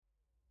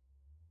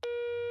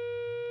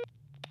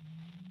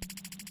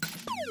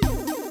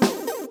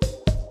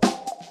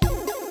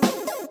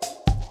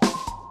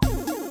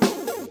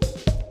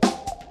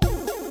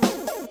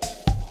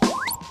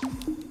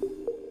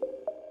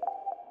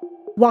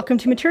Welcome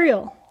to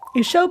Material,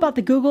 a show about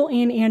the Google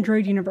and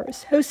Android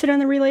universe, hosted on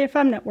the Relay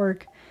FM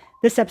network.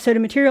 This episode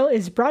of Material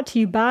is brought to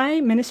you by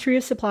Ministry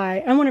of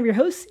Supply. I'm one of your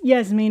hosts,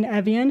 Yasmin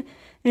Evian,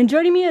 and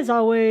joining me as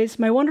always,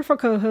 my wonderful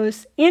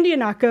co-host, Andy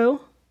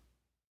Anako.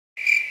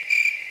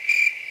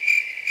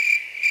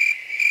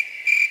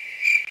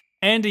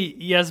 Andy,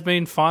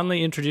 Yasmin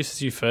finally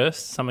introduces you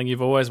first, something you've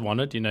always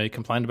wanted. You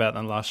complained about it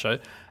on the last show.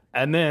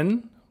 And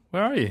then,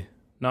 where are you?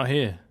 Not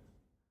here.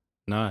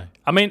 No.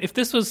 I mean, if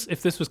this was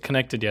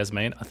connected,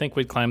 Yasmin, I think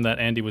we'd claim that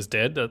Andy was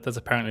dead. That's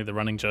apparently the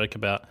running joke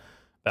about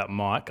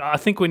Mike. I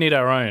think we need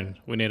our own.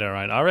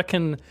 I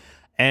reckon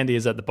Andy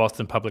is at the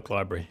Boston Public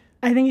Library.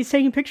 I think he's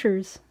taking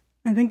pictures.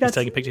 He's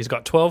taking pictures. He's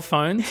got 12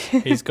 phones.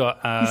 He's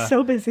got he's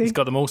so busy. He's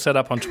got them all set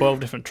up on 12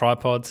 different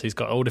tripods. He's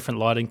got all different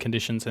lighting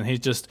conditions, and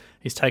he's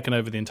taken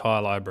over the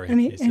entire library.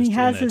 And he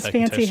has his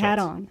fancy hat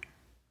on.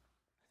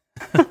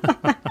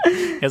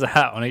 He has a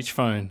hat on each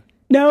phone.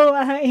 No,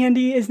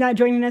 Andy is not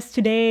joining us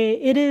today.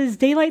 It is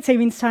daylight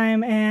savings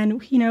time,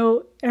 and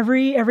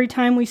every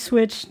time we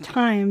switch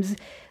times,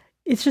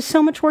 it's just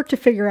so much work to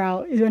figure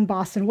out in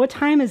Boston. What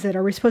time is it?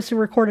 Are we supposed to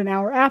record an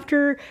hour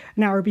after,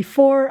 an hour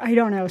before? I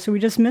don't know. So we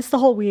just miss the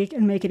whole week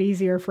and make it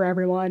easier for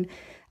everyone.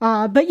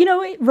 But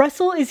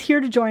Russell is here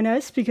to join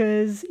us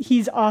because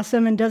he's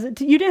awesome and does it.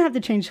 You didn't have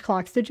to change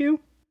clocks, did you?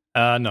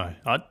 No,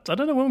 I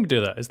don't know when we do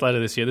that. It's later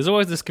this year. There's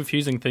always this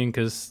confusing thing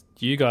because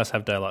you guys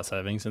have daylight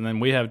savings and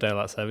then we have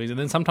daylight savings and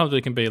then sometimes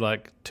we can be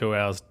like 2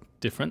 hours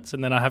difference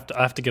and then I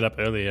have to get up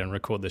earlier and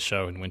record this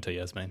show in winter,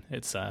 Yasmin.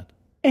 It's sad.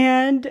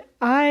 And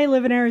I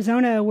live in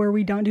Arizona where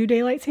we don't do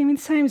daylight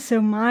savings time, so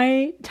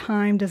my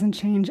time doesn't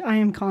change. I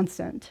am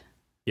constant.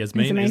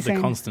 Yasmin is the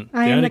constant.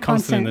 The only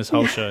constant in this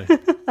whole show.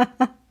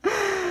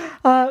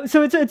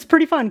 So it's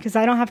pretty fun because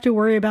I don't have to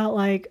worry about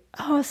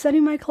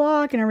setting my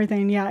clock and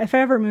everything. Yeah, if I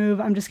ever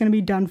move, I'm just going to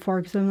be done for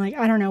because I'm like,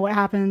 I don't know what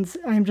happens.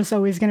 I'm just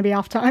always going to be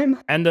off time.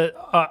 And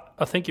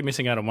I think you're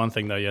missing out on one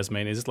thing though,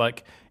 Yasmin, is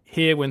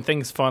here when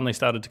things finally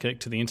started to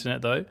connect to the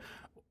internet though,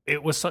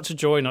 it was such a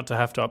joy not to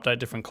have to update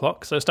different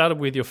clocks. So it started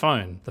with your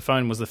phone. The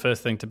phone was the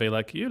first thing to be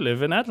like, you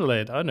live in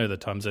Adelaide. I know the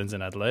time zones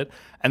in Adelaide.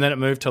 And then it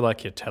moved to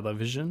your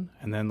television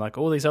and then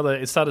all these other,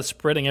 it started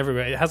spreading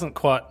everywhere. It hasn't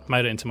quite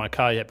made it into my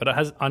car yet, but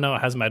I know it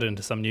has made it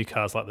into some new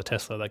cars like the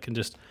Tesla that can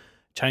just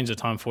change the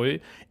time for you.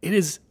 It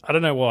is, I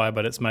don't know why,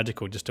 but it's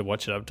magical just to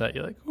watch it update.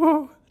 You're like,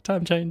 oh,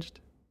 time changed.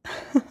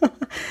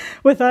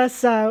 With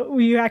us, a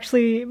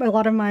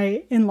lot of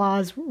my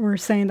in-laws were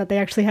saying that they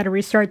actually had to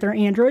restart their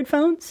Android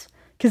phones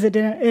because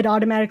it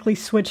automatically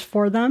switched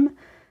for them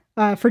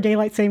for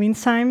daylight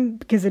savings time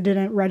because it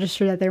didn't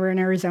register that they were in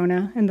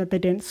Arizona and that they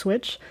didn't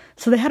switch.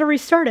 So they had to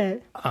restart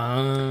it.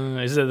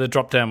 Is it the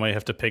drop down where you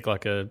have to pick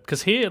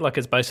because here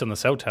it's based on the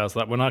cell towers.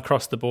 When I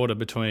cross the border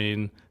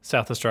between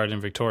South Australia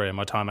and Victoria,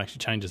 my time actually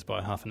changes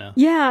by half an hour.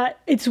 Yeah,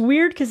 it's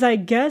weird because I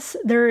guess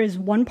there is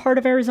one part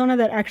of Arizona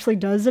that actually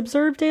does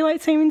observe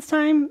daylight savings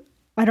time.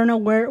 I don't know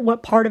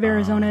what part of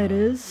Arizona it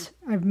is.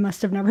 I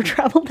must have never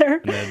traveled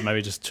there. Yeah,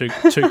 maybe just too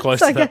close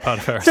to that part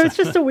of Arizona. So it's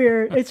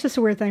just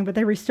a weird thing. But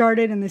they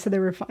restarted and they said they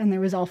were fine, and it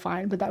was all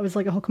fine. But that was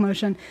a whole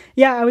commotion.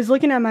 Yeah, I was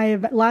looking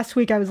at last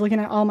week. I was looking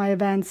at all my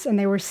events, and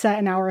they were set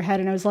an hour ahead.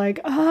 And I was like,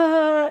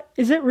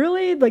 is it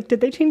really?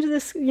 Did they change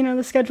this?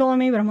 The schedule on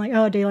me? But I'm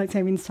like, daylight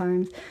savings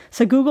times.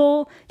 So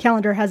Google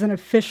Calendar hasn't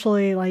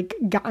officially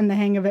gotten the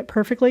hang of it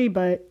perfectly.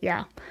 But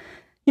yeah.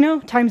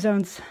 Time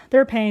zones,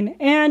 they're a pain.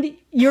 And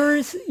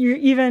you're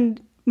even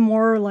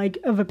more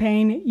of a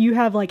pain. You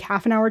have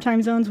half an hour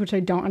time zones, which I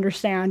don't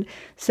understand.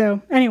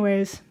 So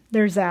anyways,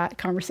 there's that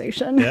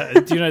conversation. Yeah.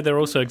 Do you know there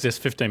also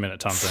exists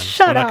 15-minute time zones?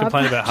 Shut up. I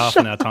complain about half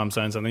an hour time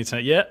zones on the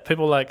internet, yeah,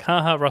 people are like,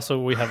 haha,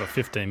 Russell, we have a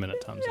 15-minute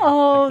time zone.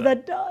 Oh,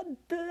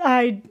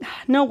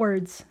 no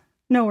words.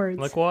 No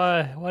words.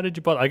 Why did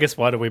you bother? I guess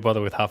why do we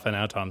bother with half an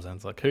hour time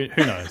zones? Who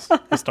knows?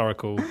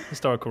 historical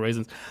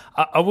reasons.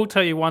 I will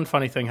tell you one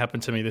funny thing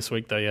happened to me this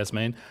week though,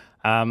 Yasmin.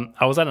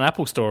 I was at an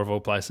Apple store of all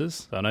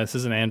places. I know this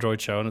is an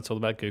Android show and it's all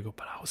about Google,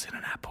 but I was in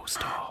an Apple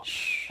store.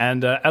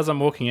 And as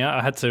I'm walking out,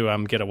 I had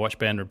to get a watch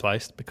band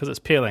replaced because it's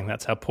peeling.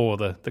 That's how poor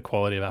the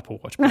quality of Apple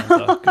watch bands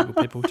are,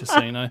 Google people, just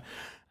so you know.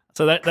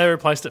 So they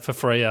replaced it for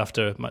free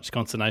after much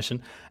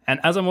consternation.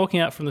 And as I'm walking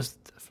out from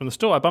the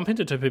store, I bump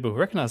into two people who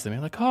recognize me. They're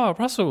like, oh,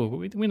 Russell,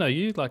 we know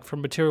you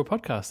from Material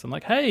Podcast. I'm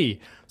like, hey.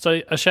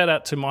 So a shout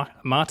out to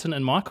Martin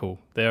and Michael.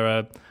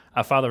 They're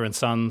a father and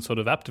son sort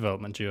of app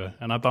development duo.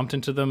 And I bumped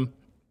into them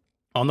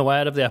on the way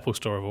out of the Apple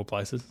store of all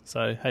places.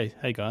 So,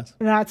 hey guys.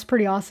 That's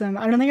pretty awesome.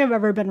 I don't think I've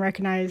ever been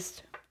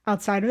recognized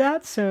outside of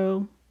that.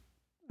 So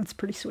that's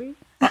pretty sweet.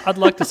 I'd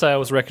like to say I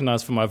was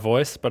recognized for my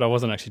voice, but I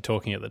wasn't actually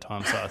talking at the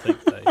time, so I think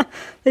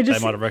they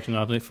might have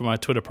recognized me for my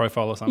Twitter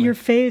profile or something. Your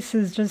face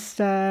is just,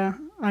 I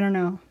don't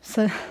know,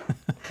 so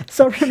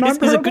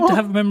memorable. Is it good to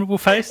have a memorable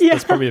face? Yeah.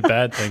 That's probably a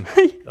bad thing.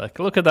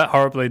 Look at that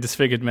horribly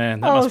disfigured man.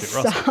 That must be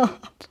Russell.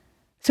 Stop.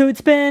 So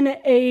it's been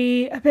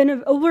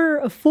over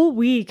a full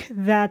week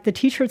that the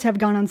t-shirts have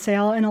gone on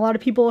sale, and a lot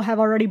of people have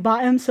already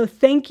bought them. So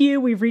thank you.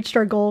 We've reached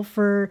our goal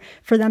for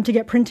them to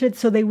get printed.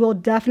 So they will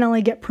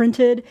definitely get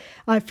printed.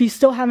 If you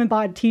still haven't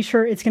bought a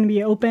t-shirt, it's going to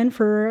be open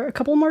for a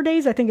couple more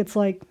days. I think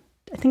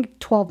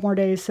 12 more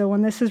days. So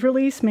when this is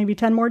released, maybe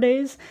 10 more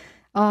days.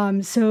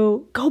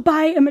 So go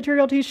buy a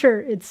Material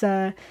t-shirt. It's,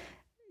 they're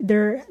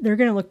going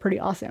to look pretty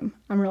awesome.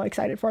 I'm really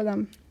excited for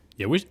them.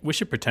 Yeah, we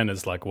should pretend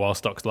it's like while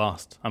stocks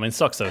last. I mean,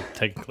 stocks are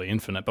technically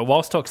infinite, but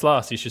while stocks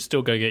last, you should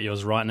still go get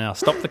yours right now.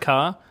 Stop the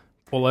car,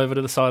 pull over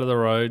to the side of the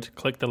road,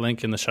 click the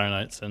link in the show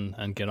notes, and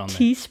get on there.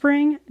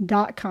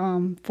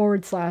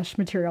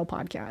 teespring.com/Material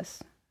podcast.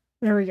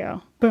 There we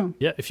go. Boom.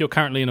 Yeah, if you're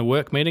currently in a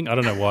work meeting, I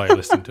don't know why you're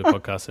listening to a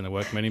podcast in a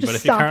work meeting, but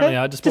if you currently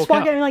are, just walk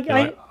out. In, like,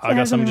 I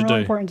got something to do.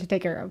 Important to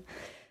take care of.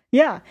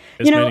 Yeah.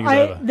 This meeting's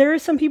over. There are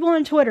some people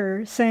on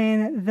Twitter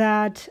saying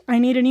that I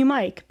need a new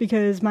mic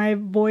because my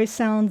voice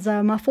sounds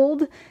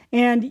muffled.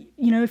 And,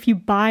 if you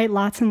buy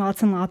lots and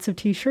lots and lots of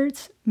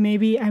t-shirts,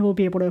 maybe I will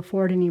be able to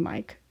afford a new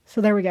mic.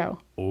 So there we go.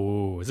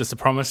 Oh, is this a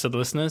promise to the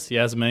listeners?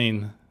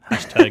 Yasmin,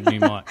 #new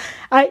mic.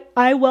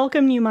 I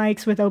welcome new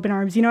mics with open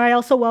arms. I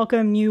also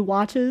welcome new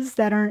watches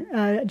that aren't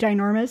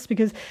ginormous,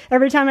 because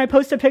every time I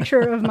post a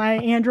picture of my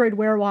Android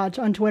Wear watch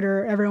on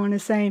Twitter, everyone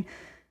is saying,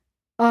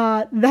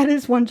 that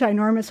is one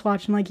ginormous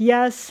watch. I'm like,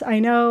 yes, I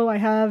know I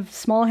have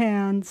small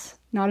hands,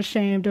 not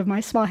ashamed of my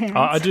small hands.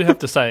 I do have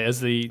to say, as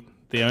the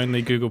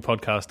only Google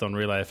podcast on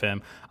Relay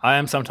FM, I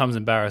am sometimes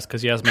embarrassed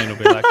because Yasmin will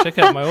be like, check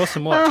out my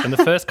awesome watch. And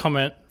the first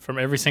comment from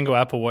every single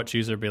Apple Watch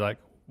user will be like,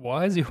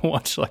 why is your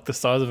watch like the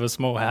size of a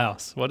small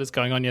house? What is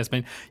going on,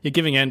 Yasmin? You're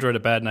giving Android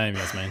a bad name,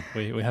 Yasmin.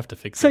 We have to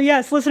fix it. So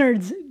yes,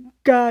 listeners,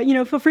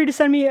 feel free to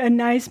send me a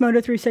nice Moto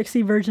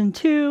 360 version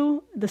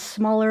 2, the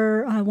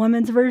smaller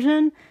women's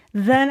version.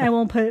 Then I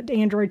won't put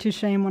Android to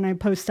shame when I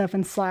post stuff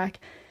in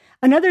Slack.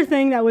 Another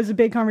thing that was a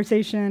big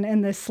conversation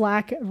in the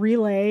Slack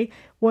relay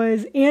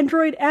was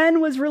Android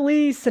N was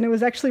released, and it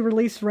was actually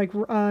released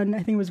on,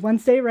 I think it was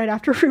Wednesday, right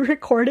after we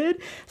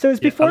recorded. So it was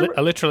before.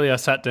 I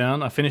sat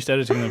down, I finished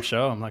editing the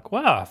show. I'm like,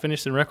 wow, I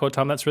finished in record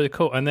time. That's really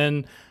cool. And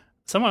then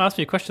someone asked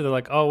me a question. They're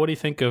like, oh, what do you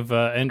think of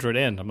Android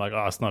N? I'm like,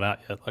 oh, it's not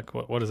out yet. Like,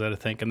 what is there to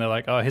think? And they're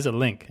like, oh, here's a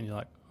link. And you're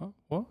like, oh,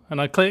 what? And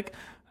I click.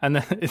 And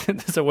then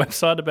there's a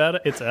website about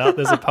it. It's out.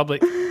 There's a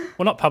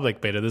not public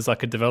beta. There's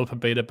like a developer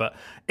beta, but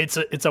it's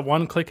a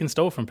one-click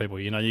install from people.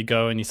 You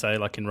go and you say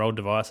like enroll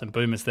device, and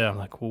boom, it's there. I'm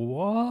like,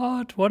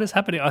 what? What is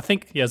happening? I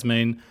think,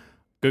 Yasmin,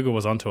 Google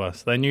was onto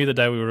us. They knew the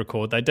day we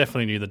record. They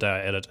definitely knew the day I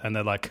edit, and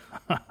they're like,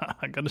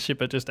 I got to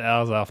ship it just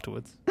hours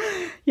afterwards.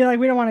 Yeah, like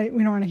we don't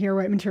want to hear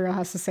what Material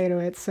has to say to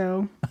it.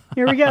 So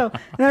here we go.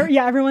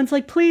 Everyone's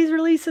like, please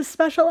release a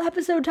special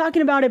episode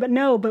talking about it. But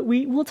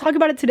we'll talk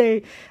about it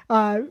today.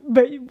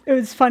 But it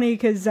was funny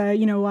because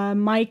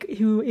Mike,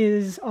 who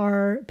is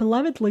our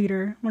beloved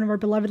leader, one of our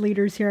beloved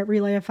leaders here at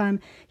Relay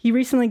FM, he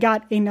recently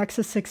got a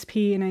Nexus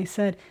 6P, and I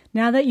said,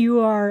 now that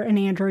you are an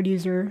Android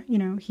user,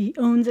 he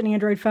owns an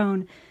Android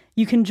phone,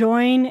 you can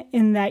join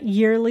in that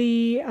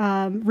yearly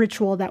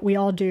ritual that we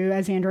all do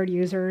as Android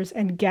users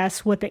and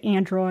guess what the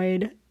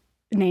Android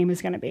name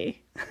is going to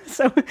be.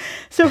 So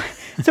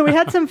we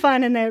had some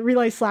fun in the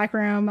Relay Slack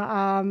room.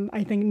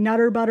 I think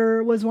Nutter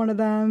Butter was one of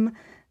them.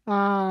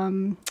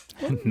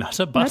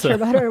 Nutter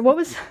Butter. What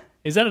was?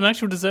 Is that an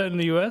actual dessert in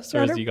the US,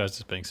 or is you guys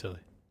just being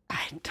silly?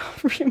 I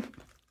don't remember.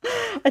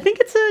 I think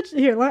it's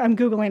here. I'm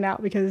Googling now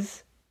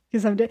because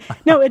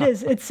no, it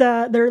is. It's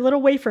they're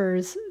little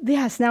wafers.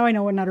 Yes, now I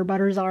know what Nutter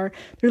Butters are.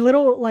 They're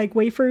little like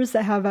wafers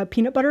that have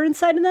peanut butter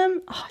inside of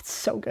them. Oh, it's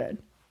so good.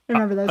 I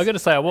remember those. I got to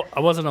say, I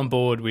wasn't on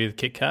board with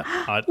Kit Kat.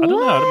 I don't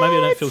know. Maybe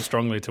I don't feel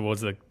strongly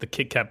towards the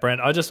Kit Kat brand.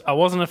 I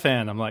wasn't a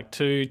fan. I'm like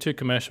too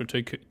commercial,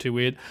 too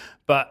weird.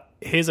 But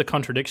here's a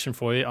contradiction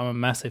for you. I'm a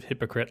massive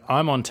hypocrite.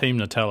 I'm on Team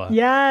Nutella.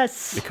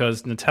 Yes,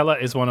 because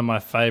Nutella is one of my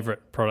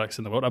favorite products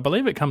in the world. I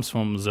believe it comes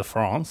from the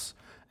France.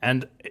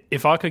 And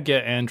if I could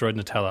get Android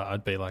Nutella,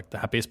 I'd be like the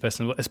happiest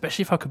person in the world,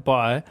 especially if I could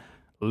buy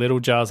little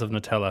jars of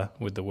Nutella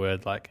with the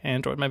word like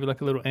Android, maybe like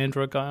a little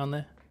Android guy on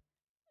there.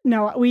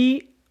 No,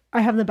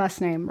 I have the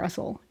best name,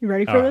 Russell. You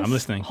ready for this? I'm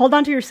listening. Hold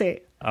on to your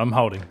seat. I'm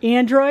holding.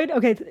 Android.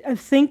 Okay,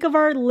 think of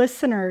our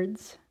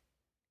listeners.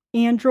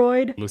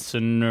 Android.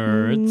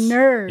 Listeners.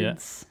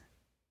 Nerds.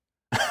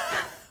 Yeah.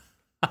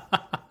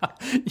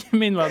 You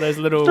mean like those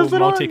little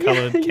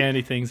multicolored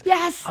candy things?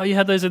 Yes. Oh, you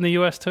had those in the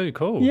US too.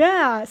 Cool.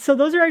 Yeah. So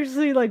those are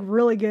actually like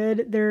really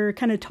good. They're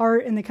kind of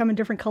tart and they come in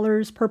different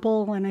colors,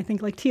 purple and I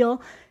think like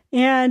teal.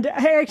 And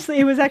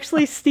it was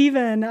actually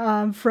Steven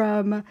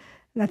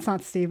that's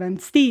not Steven.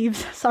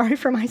 Steve's, sorry,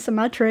 from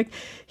Isometric.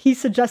 He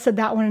suggested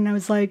that one and I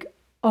was like,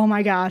 oh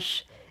my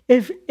gosh.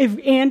 If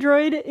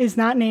Android is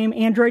not named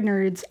Android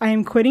Nerds, I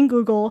am quitting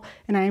Google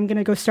and I am going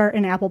to go start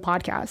an Apple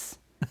podcast.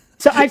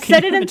 So I've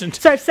said it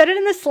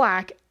in the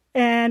Slack.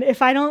 And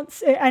if I don't,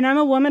 and I'm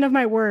a woman of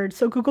my word,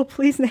 so Google,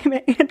 please name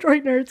it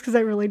Android Nerds because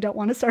I really don't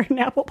want to start an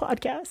Apple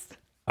podcast.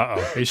 Are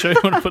you sure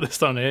you want to put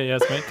this on air?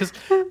 Yes, mate. Because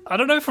I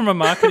don't know, from a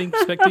marketing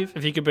perspective,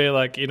 if you could be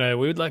like, we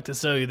would like to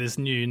sell you this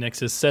new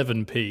Nexus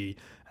 7P,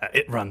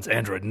 it runs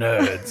Android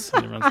nerds.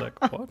 And everyone's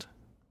like, what?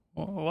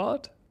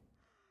 What?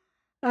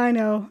 I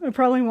know. It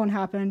probably won't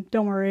happen.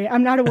 Don't worry.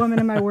 I'm not a woman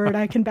in my word.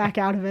 I can back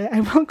out of it.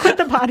 I won't quit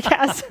the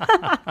podcast.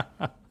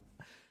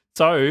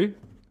 So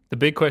the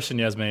big question,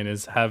 Yasmin,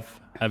 is have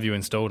you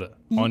installed it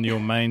on your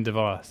main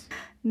device?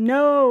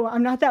 No,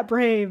 I'm not that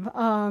brave.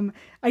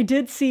 I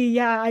did see,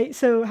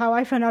 so how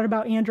I found out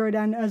about Android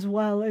N as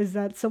well is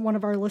that one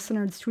of our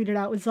listeners tweeted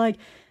out, was like,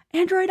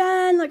 Android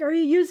N, like, are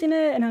you using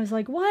it? And I was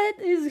like, what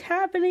is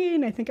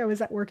happening? I think I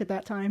was at work at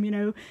that time,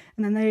 and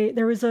then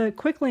there was a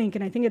quick link,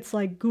 and I think it's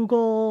like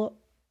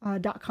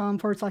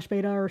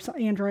google.com/beta or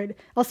Android.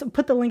 I'll also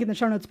put the link in the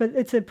show notes, but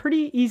it's a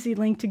pretty easy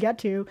link to get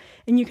to,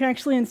 and you can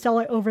actually install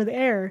it over the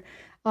air.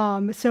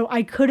 So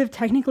I could have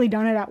technically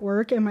done it at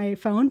work in my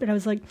phone, but I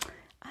was like,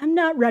 I'm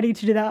not ready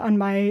to do that on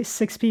my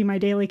 6P, my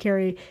daily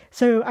carry.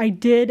 So I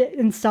did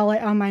install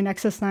it on my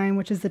Nexus 9,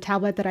 which is the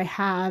tablet that I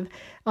have.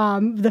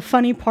 The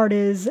funny part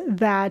is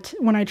that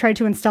when I tried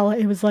to install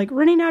it, it was like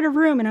running out of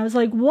room. And I was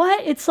like,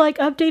 what? It's like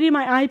updating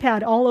my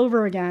iPad all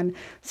over again.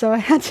 So I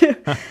had to,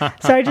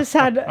 I just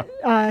had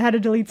to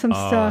delete some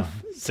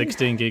stuff.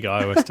 16 gig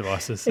iOS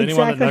devices. Exactly.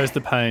 Anyone that knows the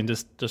pain,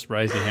 just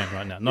raise your hand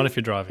right now. Not if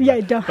you're driving. Yeah,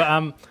 don't.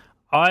 But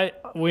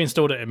we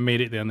installed it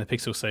immediately on the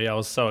Pixel C. I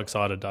was so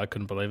excited, I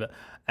couldn't believe it.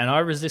 And I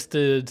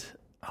resisted,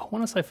 I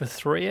want to say for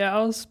 3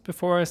 hours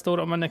before I installed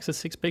it on my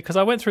Nexus 6B, because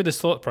I went through this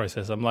thought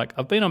process. I'm like,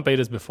 I've been on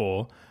betas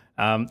before.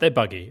 They're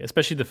buggy,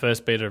 especially the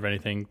first beta of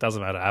anything.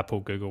 Doesn't matter, Apple,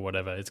 Google,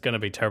 whatever. It's going to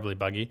be terribly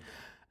buggy.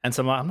 And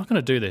so I'm like, I'm not going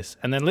to do this.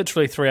 And then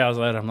literally 3 hours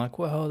later, I'm like,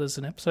 well, there's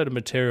an episode of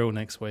Material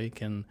next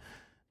week. And,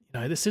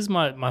 this is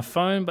my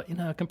phone, but,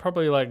 I can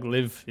probably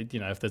live,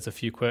 if there's a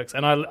few quirks.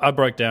 And I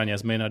broke down,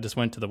 Yasmin. I just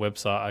went to the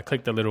website. I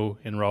clicked the little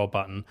enroll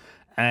button.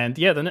 And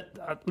then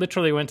I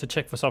literally went to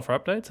check for software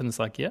updates, and it's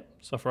like,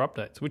 software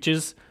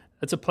updates,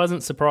 it's a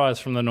pleasant surprise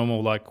from the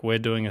normal, we're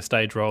doing a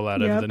stage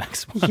rollout over the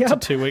next 1 to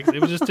 2 weeks.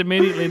 It was just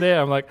immediately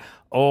there. I'm like,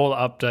 all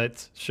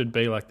updates should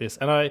be like this.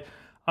 And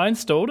I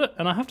installed it,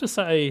 and I have to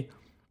say,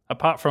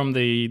 apart from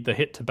the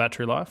hit to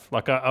battery life,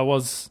 I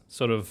was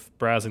sort of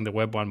browsing the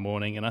web one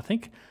morning, and I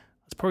think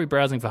I was probably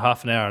browsing for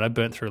half an hour, and I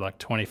burnt through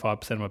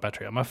 25% of my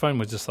battery. My phone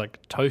was just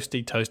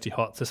toasty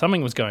hot. So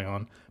something was going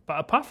on. But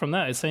apart from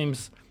that, it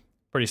seems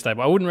pretty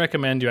stable. I wouldn't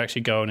recommend you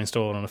actually go and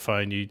install it on a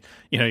phone. You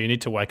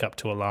need to wake up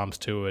to alarms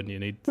too, and you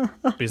need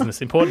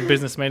important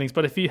business meetings.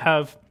 But if you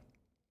have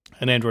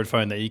an Android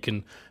phone that you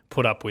can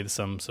put up with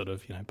some sort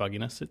of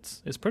bugginess,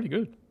 it's pretty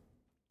good.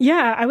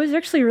 Yeah, I was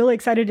actually really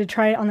excited to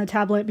try it on the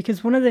tablet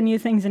because one of the new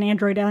things in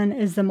Android N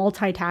is the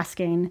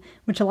multitasking,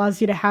 which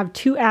allows you to have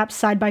two apps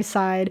side by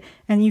side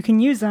and you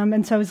can use them.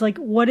 And so I was like,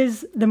 what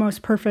is the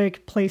most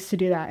perfect place to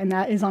do that? And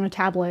that is on a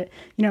tablet.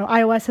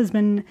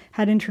 iOS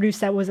had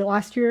introduced that. Was it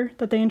last year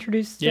that they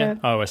introduced? Yeah,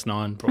 iOS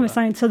 9. iOS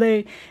 9. So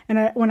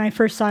when I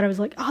first saw it, I was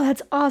like, oh,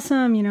 that's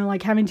awesome.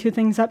 Having two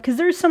things up. Because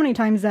there's so many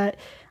times that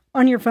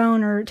on your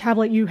phone or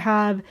tablet you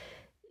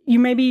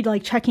may be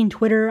checking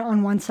Twitter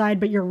on one side,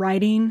 but you're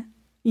writing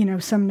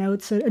some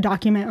notes, a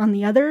document on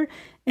the other,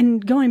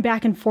 and going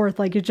back and forth,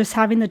 just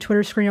having the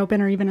Twitter screen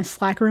open or even a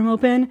Slack room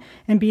open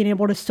and being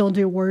able to still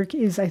do work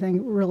is, I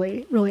think,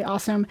 really, really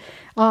awesome.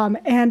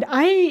 And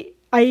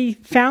I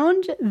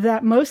found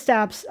that most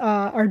apps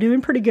are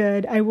doing pretty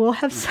good. I will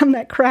have some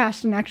that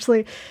crashed. And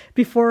actually,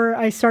 before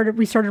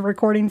we started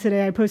recording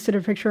today, I posted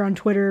a picture on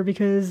Twitter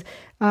because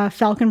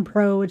Falcon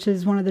Pro, which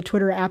is one of the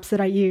Twitter apps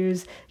that I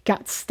use,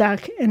 got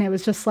stuck. And it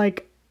was just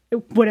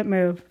it wouldn't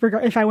move.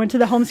 If I went to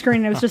the home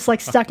screen, it was just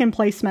stuck in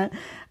placement.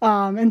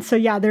 And so,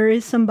 there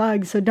is some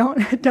bugs. So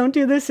don't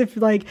do this if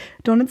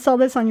don't install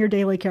this on your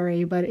daily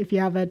carry. But if you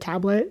have a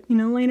tablet,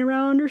 laying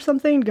around or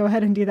something, go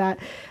ahead and do that.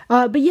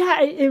 But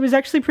it was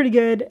actually pretty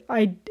good.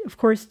 I, of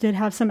course, did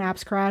have some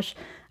apps crash.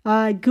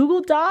 Google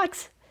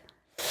Docs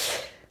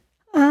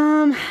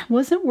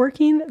wasn't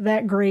working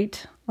that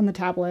great on the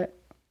tablet.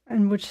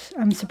 And which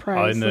I'm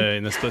surprised.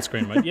 In the split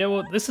screen mode. Yeah,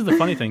 well, this is the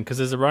funny thing because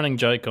there's a running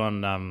joke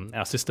on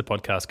our sister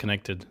podcast,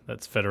 Connected.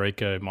 That's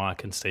Federico,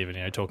 Mike, and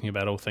Stephen. Talking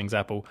about all things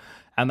Apple,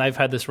 and they've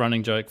had this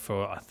running joke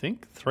for I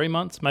think 3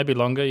 months, maybe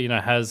longer.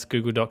 Has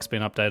Google Docs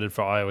been updated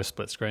for iOS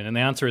split screen? And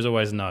the answer is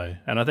always no.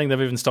 And I think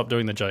they've even stopped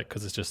doing the joke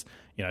because it's just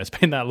it's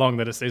been that long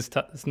that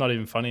it's not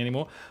even funny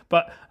anymore.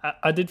 But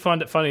I did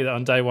find it funny that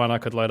on day one I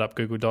could load up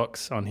Google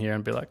Docs on here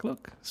and be like,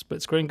 look,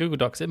 split screen Google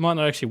Docs. It might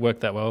not actually work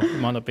that well. It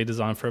might not be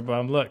designed for it,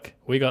 but look,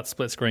 we got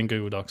split screen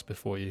Google Docs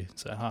before you.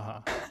 So haha.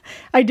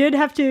 I did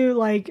have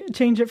to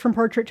change it from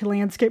portrait to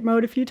landscape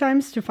mode a few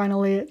times to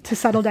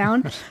settle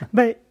down,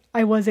 but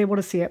I was able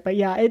to see it. But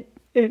yeah,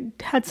 it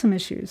had some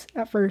issues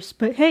at first,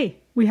 but hey,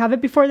 we have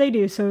it before they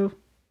do. So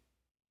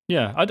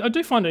yeah, I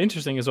do find it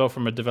interesting as well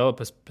from a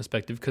developer's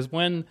perspective because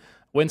when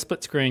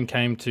split screen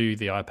came to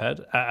the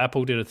iPad,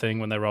 Apple did a thing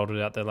when they rolled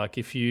it out. They're like,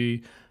 if you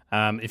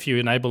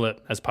enable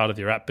it as part of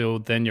your app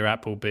build, then your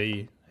app will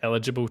be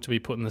eligible to be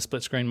put in the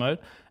split screen mode.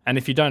 And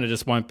if you don't, it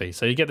just won't be.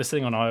 So you get this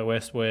thing on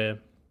iOS where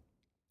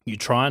you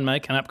try and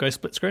make an app go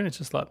split screen. It's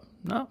just no,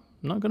 I'm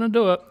not going to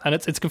do it. And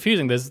it's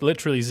confusing. There's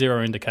literally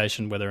zero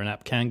indication whether an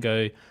app can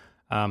go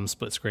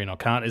split screen or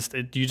can't.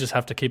 You just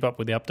have to keep up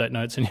with the update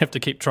notes and you have to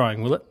keep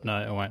trying. Will it?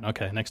 No, it won't.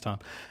 Okay, next time.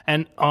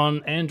 And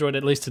on Android,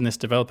 at least in this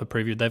developer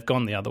preview, they've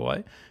gone the other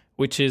way,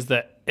 which is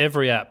that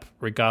every app,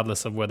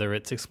 regardless of whether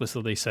it's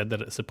explicitly said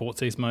that it supports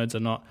these modes or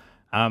not,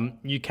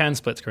 you can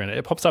split screen it.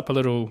 It pops up a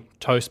little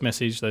toast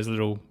message, those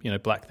little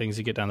black things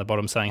you get down the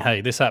bottom saying,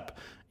 hey, this app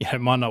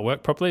might not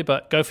work properly,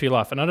 but go for your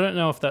life. And I don't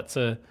know if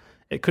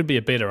it could be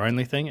a beta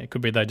only thing. It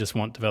could be they just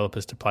want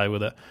developers to play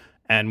with it.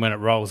 And when it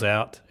rolls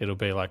out, it'll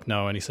be like,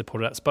 no, only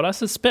supported apps. But I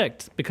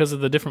suspect because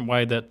of the different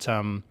way that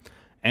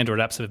Android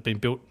apps have been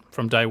built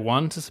from day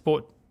one to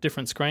support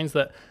different screens,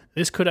 that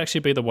this could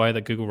actually be the way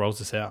that Google rolls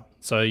this out.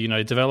 So,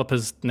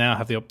 developers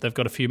now they've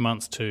got a few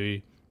months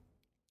to,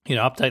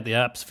 update the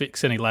apps,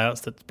 fix any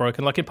layouts that's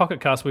broken. Like in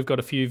Pocket Cast, we've got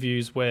a few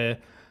views where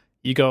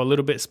you go a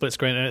little bit split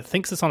screen and it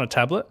thinks it's on a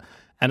tablet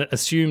and it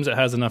assumes it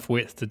has enough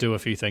width to do a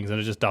few things and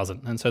it just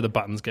doesn't. And so the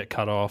buttons get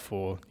cut off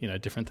or,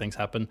 different things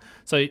happen.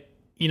 So,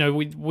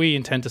 we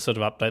intend to sort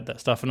of update that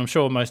stuff, and I'm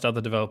sure most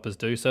other developers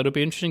do. So it'll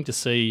be interesting to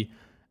see.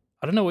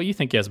 I don't know what you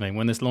think, Yasmin,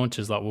 when this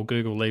launches. Like, will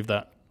Google leave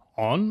that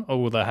on,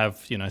 or will they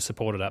have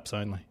supported apps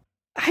only?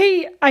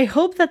 I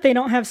hope that they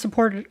don't have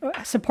supported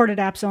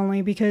apps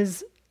only,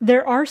 because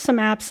there are some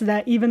apps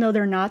that, even though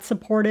they're not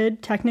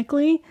supported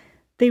technically,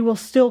 they will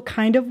still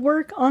kind of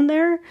work on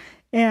there.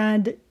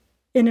 And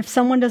if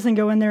someone doesn't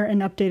go in there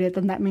and update it,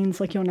 then that means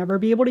like you'll never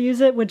be able to use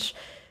it, which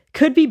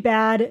could be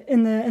bad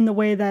in the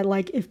way that,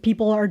 like, if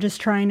people are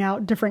just trying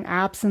out different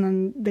apps and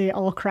then they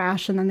all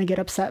crash and then they get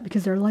upset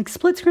because they're like,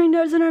 split screen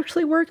doesn't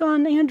actually work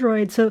on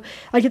Android. So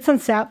I get some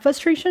sap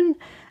frustration.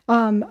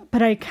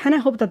 But I kind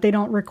of hope that they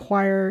don't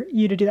require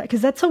you to do that,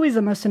 because that's always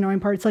the most annoying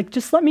part. It's like,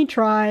 just let me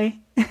try.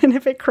 And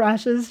if it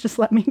crashes, just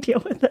let me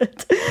deal with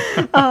it.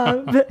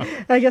 But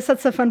I guess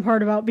that's the fun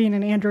part about being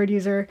an Android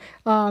user.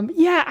 And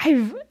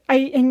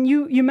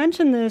you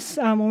mentioned this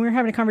when we were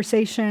having a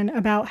conversation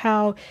about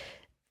how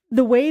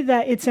the way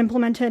that it's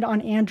implemented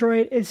on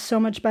Android is so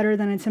much better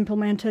than it's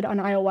implemented on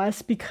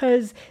iOS,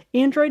 because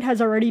Android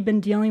has already been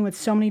dealing with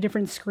so many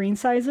different screen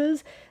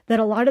sizes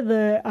that a lot of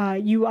the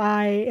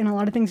UI and a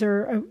lot of things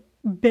are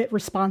a bit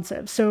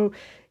responsive. So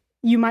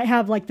you might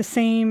have like the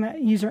same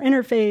user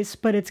interface,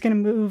 but it's going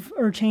to move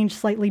or change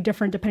slightly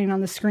different depending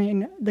on the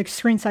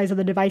screen size of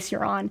the device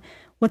you're on.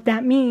 What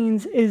that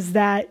means is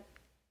that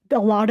a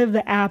lot of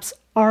the apps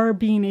are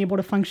being able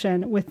to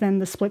function within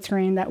the split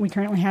screen that we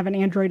currently have in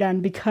Android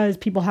N, because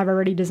people have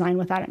already designed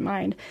with that in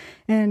mind.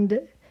 And,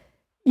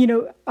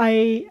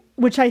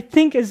 which I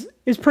think is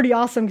pretty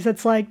awesome, because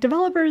it's like,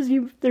 developers,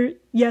 there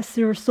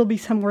will still be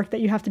some work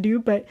that you have to do,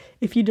 but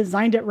if you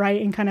designed it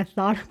right and kind of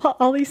thought about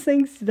all these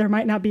things, there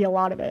might not be a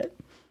lot of it.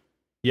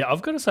 Yeah,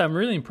 I've got to say, I'm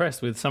really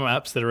impressed with some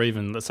apps that are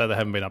even, let's say they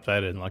haven't been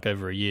updated in like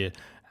over a year,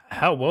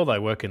 how well they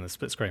work in the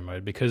split screen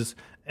mode. Because,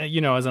 as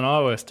an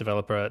iOS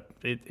developer,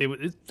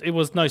 it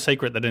was no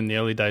secret that in the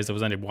early days there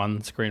was only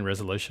one screen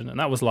resolution. And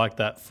that was like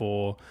that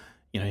for,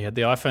 you had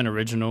the iPhone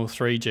original,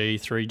 3G,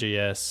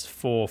 3GS,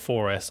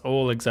 4S,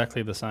 all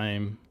exactly the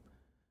same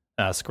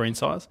screen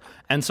size.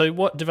 And so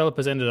what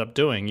developers ended up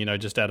doing,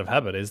 just out of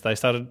habit, is they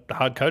started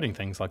hard coding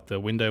things like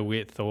the window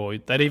width, or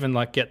they'd even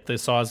like get the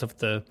size of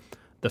the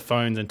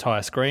phone's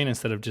entire screen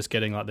instead of just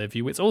getting like their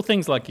view widths. All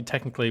things like you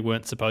technically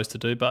weren't supposed to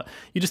do, but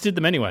you just did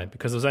them anyway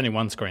because there's only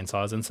one screen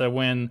size. And so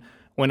when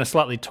a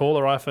slightly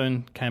taller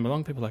iPhone came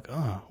along, people were like,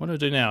 oh, what do I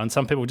do now? And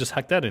some people just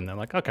hacked that in. They're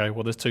like, okay,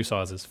 well, there's two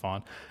sizes,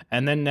 fine.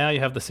 And then now you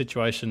have the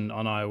situation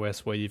on iOS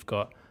where you've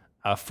got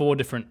 4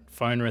 different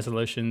phone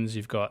resolutions.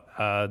 You've got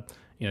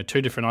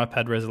 2 different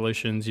iPad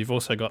resolutions. You've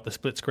also got the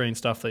split screen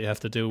stuff that you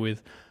have to deal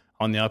with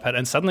on the iPad,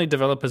 and suddenly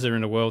developers are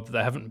in a world that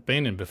they haven't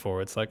been in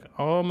before. It's like,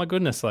 oh my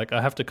goodness, like I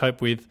have to cope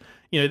with,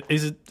 it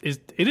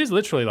is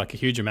literally like a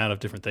huge amount of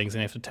different things, and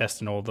you have to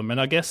test in all of them.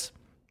 And I guess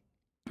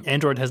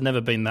Android has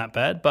never been that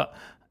bad, but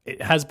it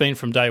has been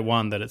from day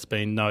one that it's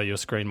been, no, your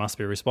screen must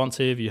be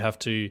responsive. You have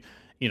to,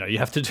 you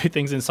have to do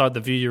things inside the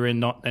view you're in,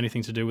 not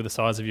anything to do with the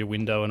size of your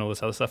window and all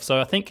this other stuff.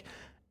 So I think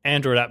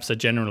Android apps are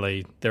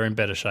generally, they're in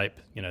better shape,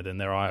 than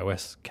their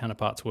iOS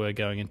counterparts were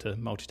going into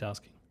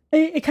multitasking.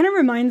 It kind of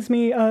reminds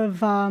me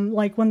of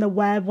like when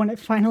it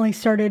finally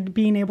started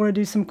being able to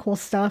do some cool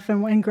stuff,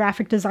 and when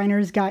graphic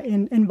designers got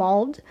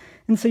involved.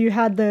 And so you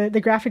had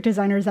the graphic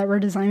designers that were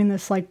designing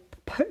this like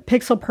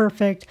pixel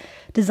perfect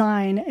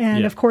design.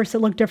 And of course it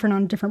looked different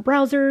on different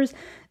browsers.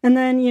 And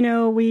then,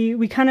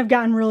 we kind of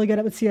gotten really good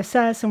at with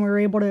CSS, and we were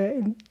able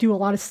to do a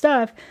lot of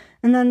stuff.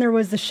 And then there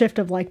was the shift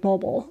of like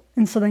mobile.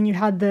 And so then you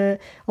had a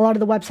lot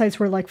of the websites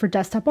were like for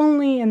desktop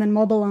only, and then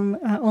mobile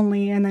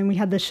only. And then we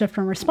had the shift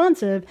from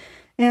responsive.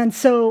 And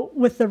so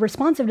with the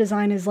responsive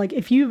design is like,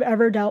 if you've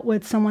ever dealt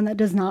with someone that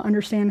does not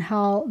understand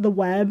how the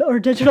web or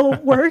digital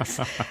works,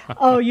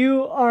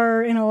 you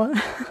are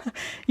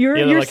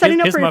you're like,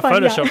 setting up here's for my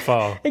fun. Photoshop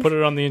file, put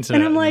it on the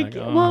internet. And I'm like,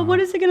 well, what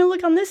is it going to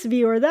look on this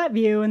view or that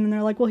view? And then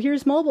they're like, well,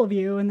 here's mobile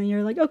view. And then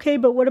you're like, okay,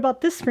 but what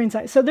about this screen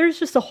size? So there's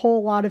just a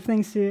whole lot of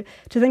things to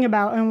think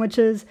about, and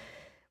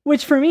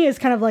which for me is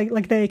kind of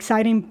like the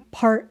exciting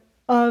part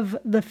of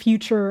the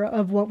future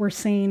of what we're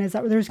seeing is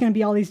that there's going to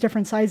be all these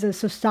different sizes.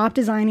 So stop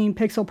designing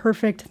pixel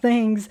perfect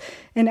things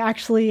and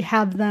actually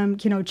have them,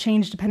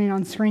 change depending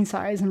on screen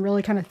size and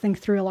really kind of think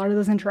through a lot of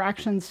those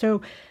interactions.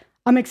 So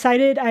I'm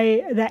excited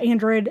that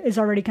Android is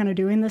already kind of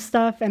doing this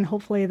stuff, and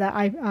hopefully that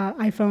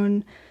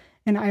iPhone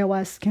and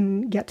iOS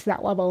can get to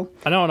that level.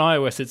 I know on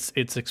iOS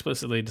it's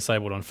explicitly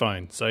disabled on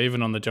phone. So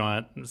even on the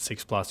Giant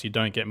 6 Plus, you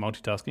don't get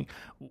multitasking.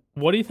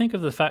 What do you think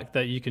of the fact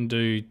that you can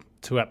do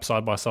two apps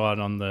side by side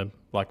on the,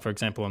 like, for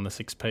example, on the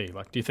 6P?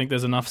 Like, do you think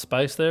there's enough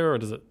space there, or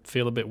does it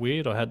feel a bit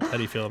weird, or how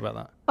do you feel about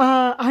that?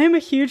 I am a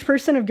huge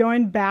person of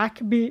going back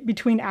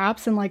between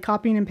apps and like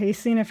copying and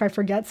pasting if I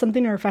forget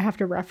something or if I have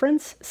to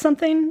reference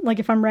something. Like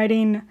if I'm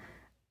writing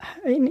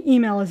an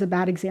email is a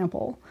bad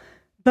example.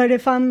 But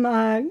if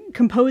I'm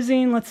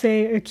composing, let's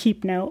say, a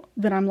keep note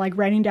that I'm like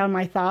writing down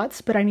my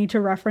thoughts, but I need to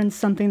reference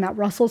something that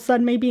Russell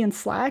said maybe in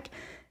Slack,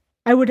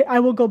 I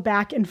will go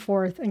back and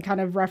forth and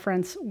kind of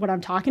reference what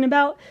I'm talking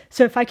about.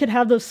 So if I could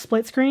have those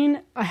split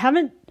screen, I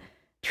haven't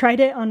tried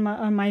it on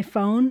my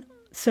phone,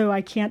 so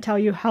I can't tell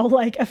you how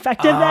like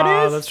effective that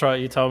is. Oh, that's right.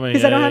 You told me.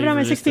 Because I don't have it on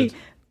my 6P.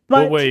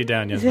 But, we'll wear you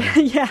down,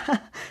 Yasmin. Yeah.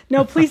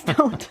 No, please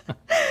don't.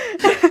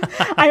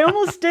 I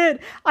almost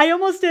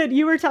did.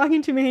 You were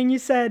talking to me and you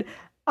said,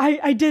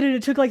 I did it.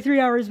 It took like 3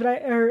 hours, but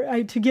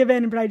I to give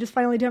in, but I just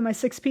finally did my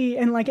 6P.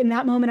 And like in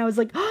that moment, I was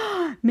like,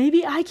 oh,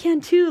 maybe I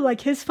can too.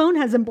 Like his phone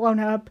hasn't blown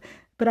up,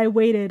 but I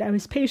waited. I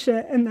was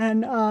patient. And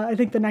then I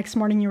think the next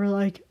morning you were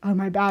like, oh,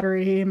 my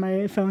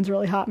phone's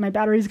really hot. My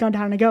battery's gone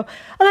down. And I go,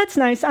 oh, that's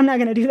nice. I'm not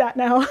going to do that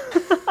now.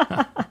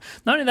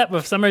 Not only that,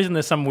 but for some reason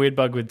there's some weird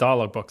bug with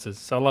dialog boxes.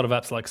 So a lot of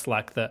apps like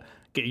Slack that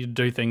get you to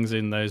do things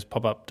in those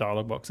pop-up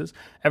dialog boxes.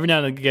 Every now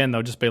and again,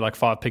 they'll just be like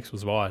 5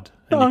 pixels wide,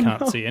 and you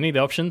can't see any of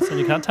the options, and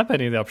you can't tap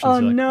any of the options. Oh,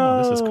 You're like, no.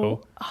 Oh, this is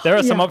cool. There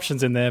are some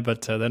options in there,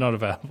 but they're not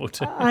available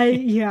to me.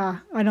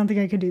 I don't think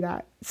I could do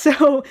that.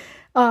 So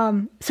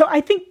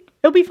I think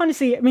it'll be fun to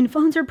see. I mean,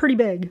 phones are pretty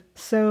big,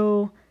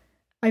 so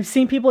I've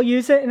seen people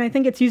use it, and I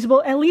think it's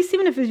usable, at least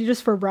even if it's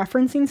just for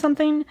referencing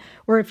something,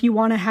 or if you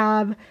want to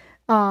have,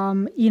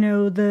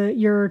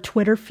 your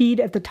Twitter feed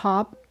at the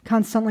top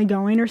constantly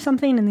going or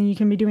something, and then you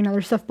can be doing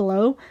other stuff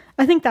below.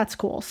 I think that's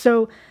cool.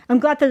 So I'm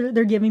glad that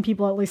they're giving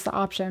people at least the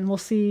option. We'll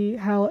see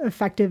how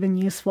effective and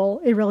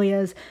useful it really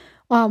is.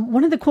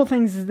 One of the cool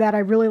things that I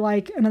really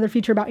like, another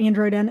feature about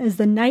Android N, is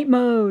the night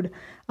mode.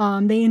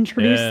 They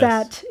introduced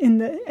that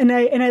and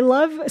I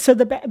love, so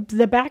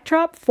the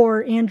backdrop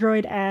for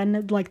Android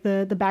N, like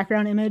the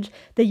background image,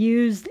 they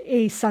used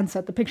a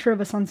sunset, the picture of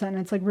a sunset, and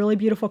it's like really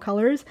beautiful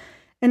colors.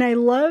 And I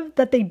love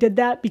that they did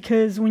that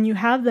because when you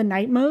have the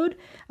night mode,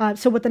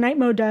 so what the night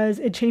mode does,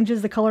 it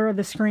changes the color of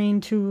the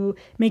screen to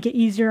make it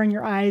easier on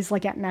your eyes,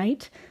 like at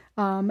night.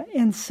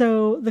 And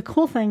so the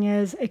cool thing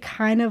is it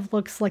kind of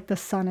looks like the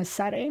sun is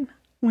setting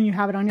when you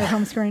have it on your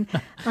home screen.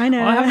 I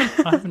know. I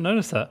haven't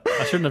noticed that.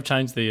 I shouldn't have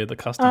changed the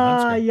custom home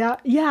screen.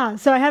 Yeah.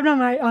 So I have it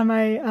on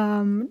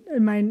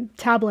my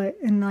tablet,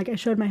 and like I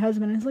showed my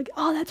husband, and he's like,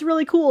 "Oh, that's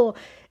really cool."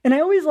 And I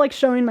always like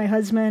showing my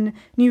husband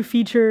new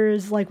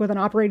features, like with an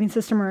operating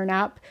system or an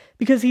app,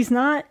 because he's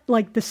not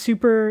like the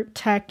super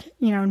tech,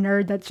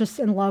 nerd that's just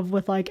in love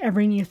with like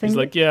every new thing. He's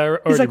like, yeah, I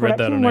already read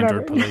that on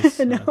Android Police.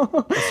 No.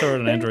 I saw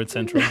it on Android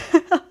Central.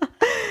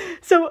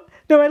 So,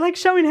 no, I like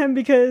showing him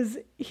because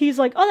he's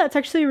like, oh, that's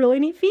actually a really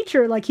neat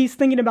feature. Like he's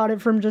thinking about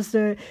it from just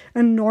a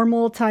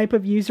normal type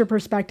of user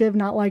perspective,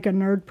 not like a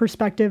nerd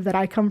perspective that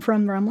I come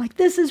from, where I'm like,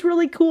 this is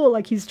really cool.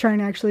 Like he's trying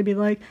to actually be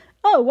like,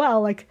 oh, wow,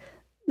 like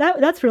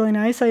that's really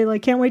nice. I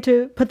like can't wait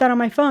to put that on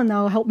my phone.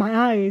 That'll help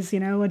my eyes,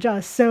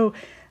 adjust. So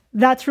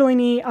that's really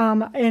neat.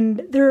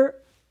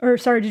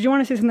 Sorry, did you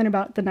want to say something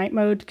about the night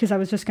mode? Because I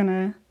was just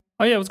gonna.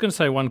 Oh yeah, I was going to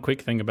say one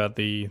quick thing about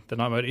the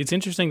night mode. It's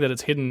interesting that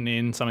it's hidden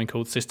in something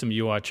called System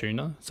UI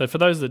Tuner. So for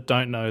those that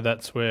don't know,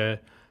 that's where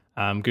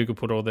Google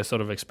put all their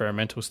sort of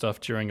experimental stuff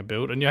during a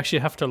build, and you actually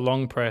have to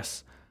long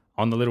press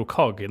on the little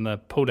cog in the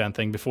pull down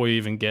thing before you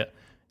even get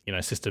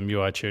System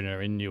UI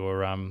Tuner in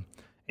your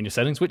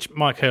settings, which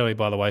Mike Hurley,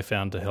 by the way,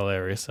 found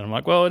hilarious. And I'm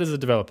like, well, it is a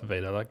developer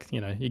beta. Like,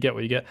 you get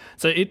what you get.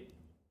 So it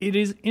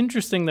is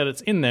interesting that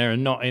it's in there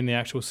and not in the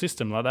actual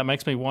system. Like that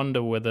makes me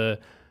wonder whether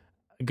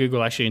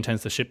Google actually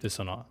intends to ship this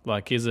or not.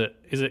 Like, is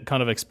it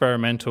kind of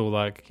experimental?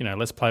 Like,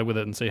 let's play with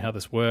it and see how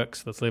this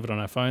works. Let's leave it on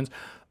our phones,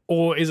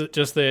 or is it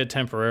just there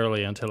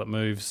temporarily until it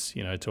moves,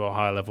 to a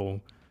high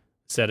level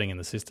setting in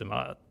the system?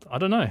 I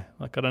don't know.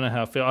 Like, I don't know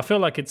how I feel. I feel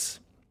like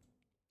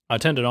I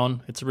turned it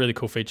on. It's a really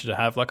cool feature to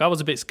have. Like I was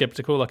a bit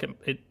skeptical. Like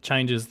it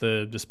changes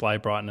the display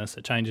brightness.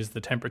 It changes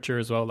the temperature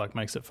as well. Like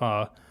makes it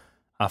far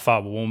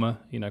warmer.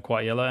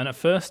 Quite yellow. And at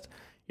first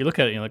you look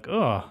at it and you're like,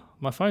 oh,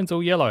 my phone's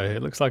all yellow.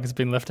 It looks like it's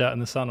been left out in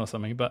the sun or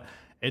something. But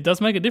it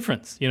does make a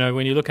difference.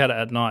 When you look at it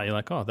at night, you're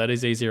like, oh, that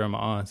is easier on my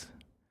eyes.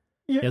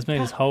 Yeah.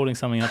 Yasmin is holding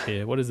something up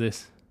here. What is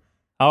this?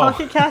 Oh,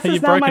 Pocket Cast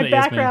is now my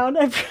background.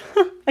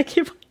 I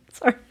keep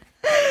sorry.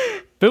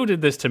 Bill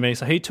did this to me.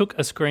 So he took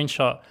a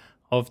screenshot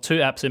of 2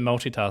 apps in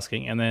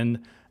multitasking and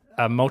then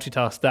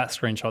multitasked that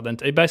screenshot. Then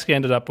he basically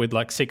ended up with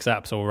like 6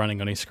 apps all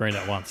running on his screen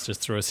at once, just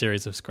through a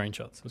series of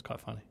screenshots. It was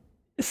quite funny.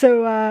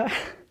 So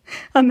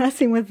I'm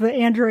messing with the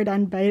Android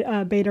on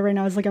beta right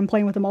now. It's like I'm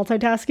playing with the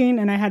multitasking,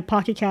 and I had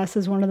Pocket Cast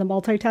as one of the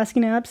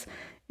multitasking apps,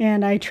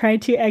 and I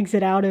tried to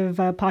exit out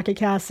of Pocket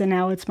Cast, and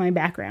now it's my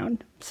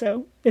background.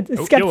 So it's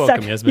got you're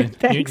welcome, Yasmin.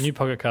 New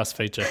Pocket Cast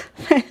feature.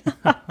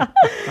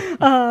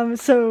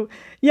 So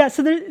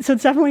it's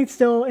definitely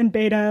still in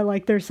beta.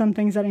 Like there's some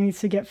things that it needs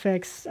to get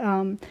fixed,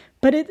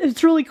 but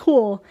it's really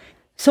cool.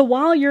 So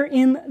while you're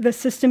in the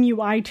System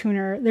UI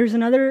Tuner, there's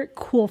another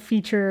cool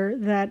feature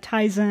that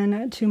ties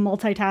in to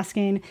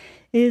multitasking,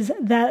 is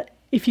that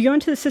if you go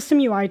into the System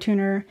UI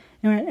Tuner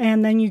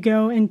and then you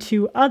go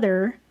into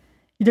Other,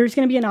 there's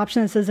going to be an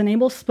option that says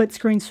Enable Split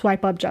Screen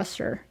Swipe Up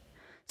Gesture.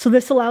 So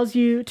this allows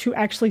you to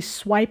actually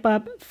swipe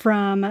up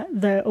from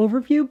the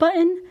Overview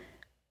button,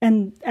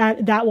 and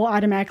that will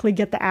automatically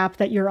get the app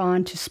that you're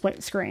on to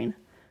split screen.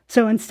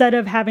 So instead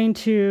of having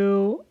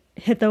to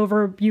hit the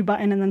overview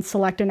button and then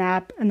select an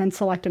app and then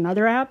select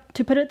another app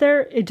to put it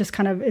there, it's just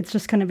kind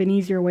of an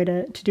easier way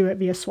to do it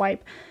via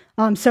swipe.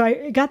 So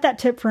I got that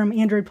tip from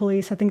Android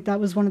Police. I think that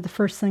was one of the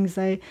first things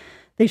they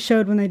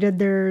showed when they did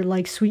their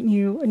like sweet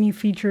new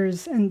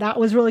features, and that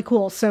was really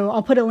cool. So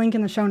I'll put a link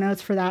in the show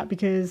notes for that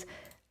because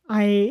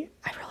I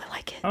really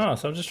like it. Oh,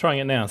 so I'm just trying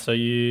it now. So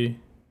you've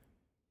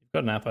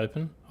got an app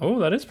open. Oh,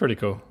 that is pretty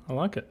cool. I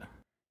like it.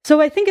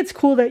 So I think it's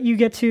cool that you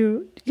get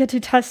to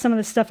test some of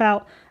this stuff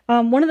out.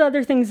 One of the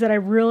other things that I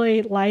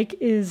really like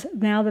is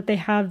now that they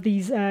have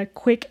these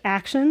quick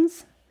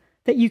actions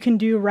that you can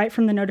do right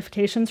from the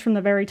notifications from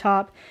the very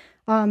top.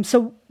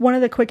 So one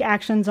of the quick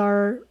actions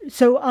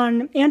so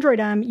on Android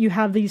M, you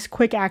have these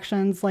quick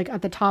actions like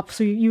at the top.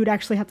 So you would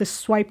actually have to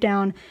swipe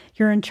down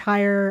your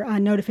entire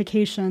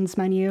notifications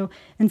menu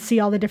and see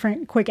all the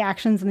different quick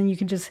actions. And then you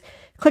can just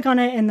click on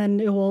it and then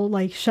it will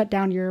like shut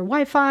down your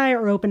Wi-Fi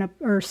or open up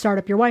or start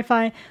up your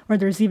Wi-Fi, or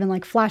there's even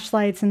like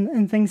flashlights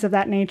and things of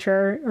that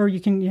nature, or you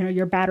can,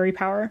 your battery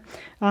power,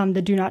 the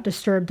do not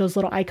disturb, those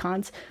little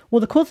icons.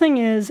 Well, the cool thing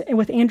is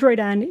with Android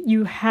N,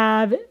 you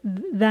have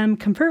them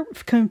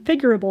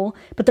configurable,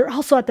 but they're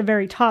also at the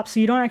very top.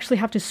 So you don't actually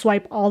have to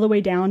swipe all the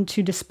way down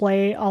to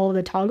display all of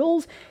the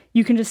toggles.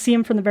 You can just see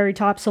them from the very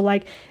top. So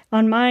like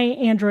on my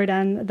Android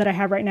N that I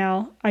have right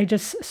now, I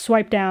just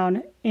swipe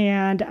down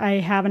and I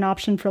have an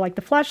option for like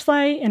the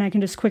flashlight, and I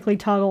can just quickly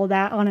toggle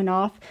that on and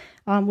off,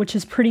 which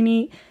is pretty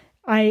neat.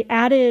 I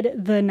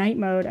added the night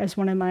mode as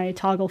one of my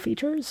toggle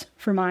features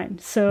for mine.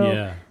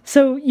 So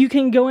you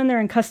can go in there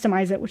and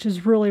customize it, which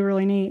is really,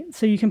 really neat.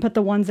 So you can put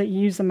the ones that you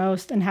use the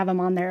most and have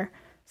them on there.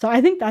 So I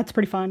think that's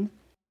pretty fun.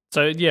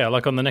 So yeah,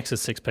 like on the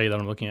Nexus 6P that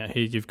I'm looking at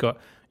here,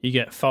 you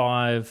get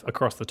 5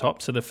 across the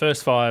top. So the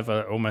first 5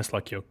 are almost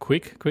like your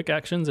quick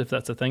actions, if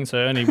that's a thing. So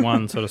only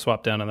one sort of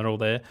swipe down and they're all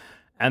there.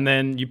 And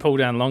then you pull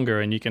down longer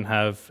and you can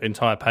have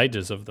entire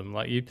pages of them.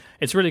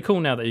 It's really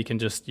cool now that you can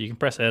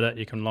press edit,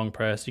 you can long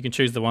press, you can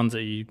choose the ones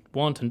that you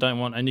want and don't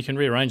want, and you can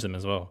rearrange them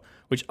as well,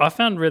 which I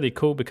found really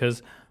cool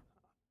because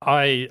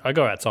I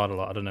go outside a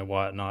lot. I don't know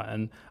why at night,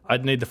 and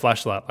I'd need the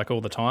flashlight like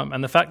all the time.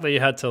 And the fact that you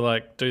had to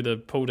like do the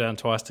pull down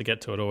twice to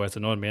get to it always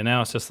annoyed me. And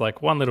now it's just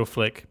like one little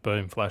flick,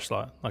 boom,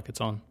 flashlight, like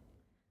it's on.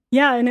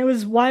 Yeah, and it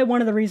was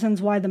one of the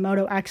reasons why the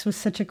Moto X was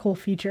such a cool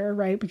feature,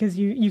 right? Because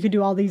you could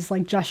do all these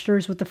like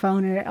gestures with the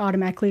phone and it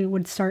automatically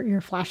would start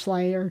your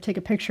flashlight or take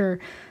a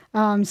picture.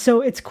 So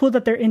it's cool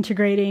that they're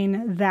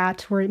integrating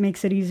that where it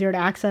makes it easier to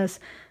access.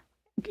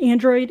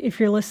 Android, if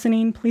you're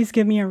listening, please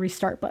give me a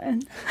restart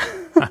button.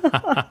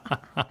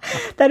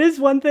 That is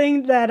one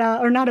thing that,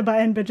 or not a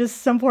button, but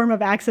just some form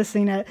of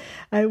accessing it.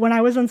 When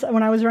I was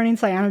running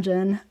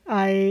Cyanogen,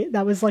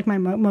 that was like my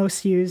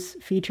most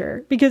used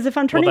feature, because if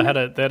I'm turning,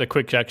 they had a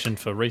quick action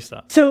for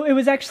restart. So it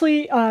was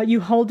actually you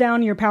hold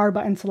down your power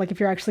button. So like if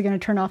you're actually going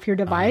to turn off your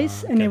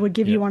device, and it would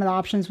give you one of the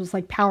options was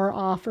like power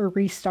off or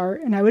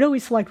restart, and I would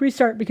always select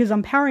restart because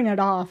I'm powering it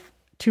off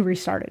to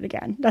restart it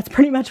again. That's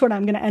pretty much what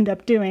I'm going to end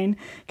up doing,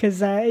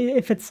 because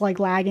if it's like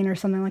lagging or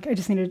something, like I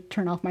just need to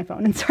turn off my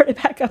phone and start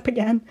it back up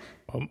again.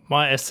 Well,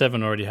 my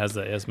S7 already has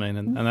that, Yasmin,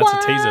 and that's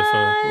a teaser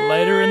for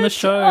later in the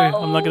show.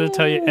 I'm not going to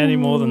tell you any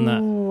more than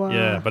that.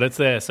 Yeah, but it's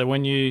there. So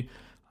I'm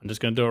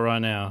just going to do it right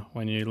now.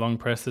 When you long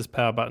press this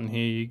power button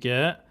here, you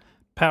get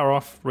power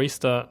off,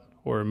 restart,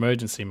 or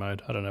emergency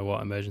mode. I don't know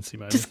what emergency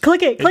mode is. Just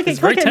click it. It's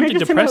very tempting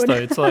to press though.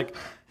 It's like,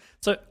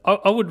 so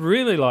I would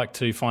really like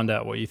to find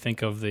out what you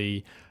think of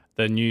the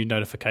new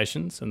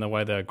notifications and the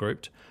way they're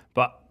grouped.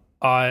 But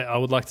I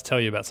would like to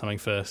tell you about something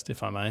first,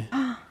 if I may.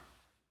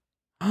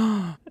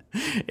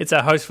 It's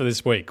our host for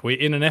this week. We,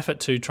 in an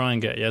effort to try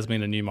and get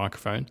Yasmin a new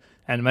microphone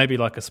and maybe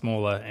like a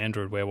smaller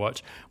Android Wear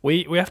watch,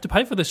 we have to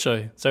pay for this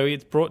show. So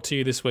it's brought to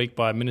you this week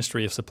by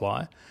Ministry of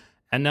Supply.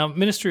 And now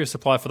Ministry of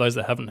Supply, for those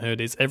that haven't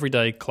heard, is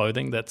everyday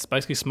clothing that's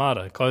basically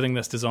smarter, clothing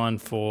that's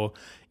designed for,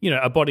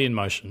 a body in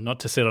motion, not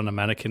to sit on a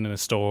mannequin in a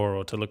store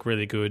or to look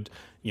really good,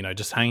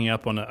 just hanging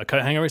up on a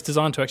coat hanger. It's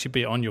designed to actually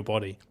be on your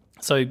body.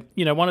 So,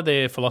 one of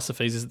their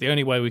philosophies is the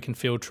only way we can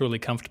feel truly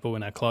comfortable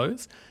in our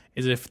clothes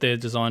is if they're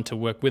designed to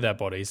work with our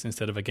bodies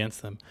instead of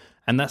against them.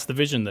 And that's the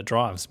vision that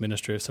drives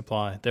Ministry of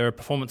Supply. They're a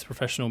performance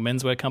professional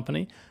menswear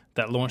company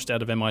that launched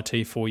out of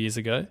MIT 4 years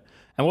ago.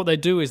 And what they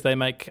do is they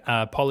make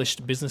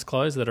polished business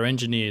clothes that are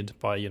engineered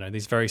by,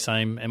 these very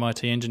same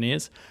MIT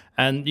engineers.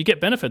 And you get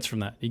benefits from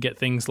that. You get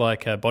things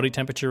like body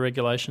temperature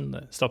regulation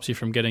that stops you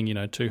from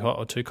getting, too hot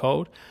or too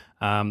cold.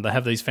 They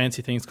have these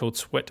fancy things called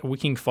sweat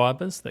wicking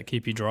fibers that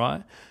keep you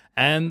dry.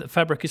 And the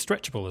fabric is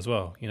stretchable as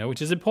well,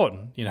 which is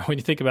important. When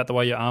you think about the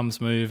way your arms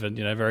move and,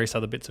 various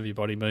other bits of your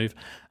body move,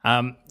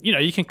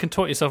 you can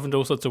contort yourself into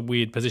all sorts of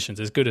weird positions.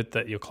 It's good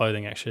that your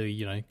clothing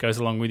actually, goes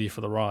along with you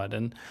for the ride.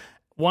 And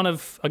I'll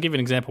give you an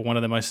example. One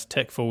of the most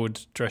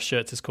tech-forward dress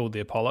shirts is called the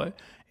Apollo,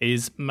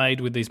 is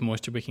made with these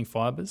moisture-wicking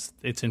fibers.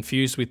 It's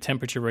infused with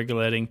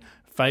temperature-regulating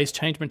phase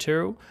change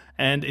material.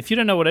 And if you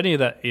don't know what any of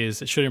that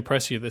is, it should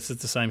impress you. This is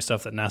the same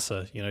stuff that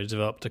NASA,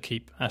 developed to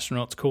keep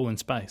astronauts cool in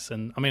space.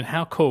 And,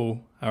 how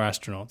cool are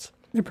astronauts?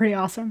 They're pretty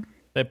awesome.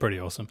 They're pretty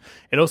awesome.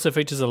 It also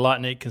features a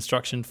light, neat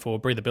construction for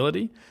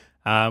breathability,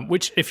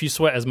 which, if you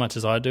sweat as much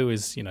as I do,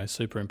 is,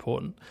 super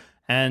important.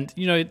 And,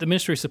 the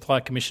Ministry of Supply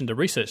commissioned a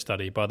research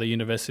study by the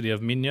University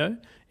of Minho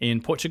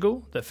in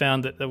Portugal that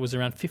found that there was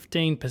around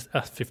 15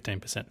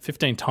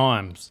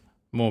 times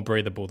more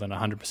breathable than a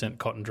 100%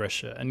 cotton dress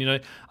shirt. And,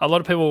 a lot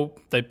of people,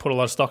 they put a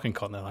lot of stock in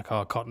cotton. They're like,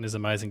 oh, cotton is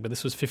amazing. But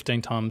this was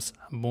 15 times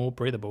more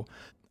breathable.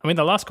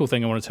 The last cool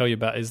thing I want to tell you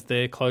about is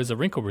their clothes are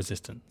wrinkle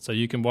resistant. So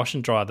you can wash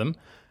and dry them,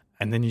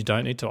 and then you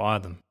don't need to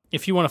iron them.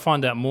 If you want to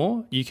find out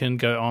more, you can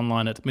go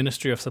online at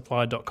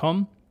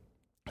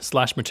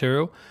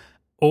ministryofsupply.com/material,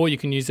 or you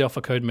can use the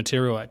offer code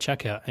material at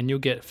checkout, and you'll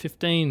get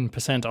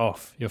 15%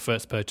 off your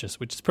first purchase,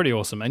 which is pretty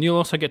awesome. And you'll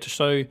also get to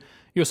show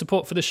your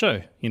support for the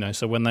show.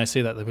 So when they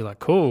see that, they'll be like,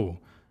 cool,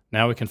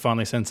 now we can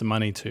finally send some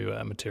money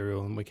to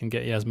Material, and we can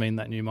get Yasmin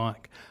that new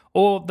mic.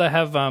 Or they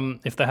have,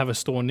 if they have a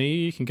store near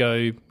you, you can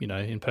go,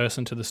 in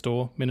person to the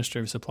store,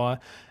 Ministry of Supply,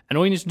 and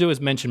all you need to do is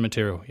mention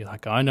Material. You're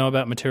like, I know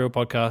about Material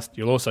Podcast.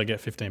 You'll also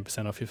get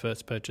 15% off your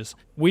first purchase.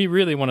 We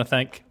really want to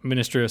thank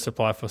Ministry of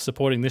Supply for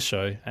supporting this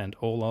show and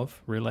all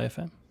of Relay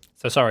FM.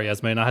 So sorry,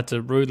 Yasmin, I had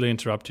to rudely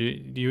interrupt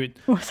you.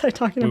 What was I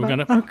talking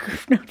about?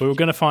 We were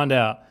going to find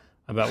out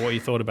about what you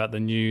thought about the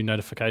new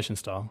notification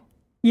style.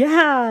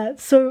 Yeah,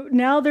 so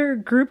now they're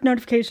group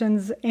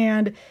notifications,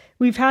 and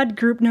we've had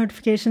group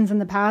notifications in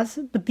the past,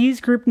 but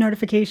these group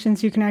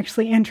notifications you can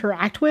actually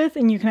interact with,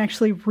 and you can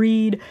actually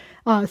read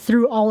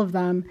through all of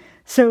them.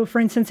 So,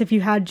 for instance, if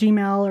you had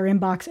Gmail or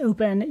Inbox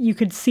open, you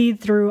could see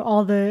through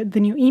all the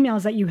new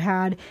emails that you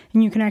had,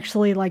 and you can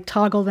actually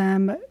toggle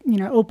them,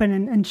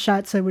 open and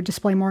shut, so it would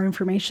display more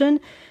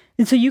information.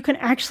 And so you can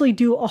actually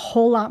do a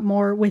whole lot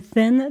more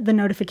within the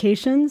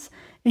notifications.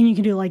 And you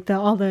can do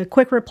all the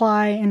quick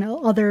reply and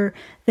other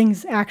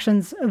things,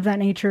 actions of that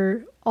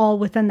nature, all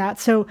within that.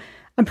 So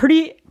I'm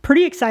pretty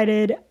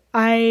excited.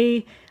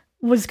 I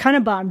was kind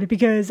of bummed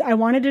because I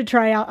wanted to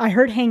try out. I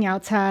heard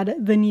Hangouts had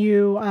the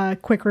new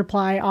quick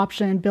reply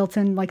option built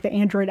in, the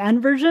Android N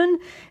version,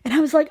 and I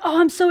was like, "Oh,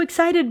 I'm so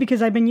excited!"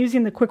 Because I've been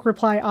using the quick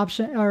reply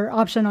option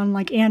on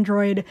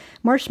Android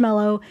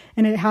Marshmallow,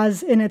 and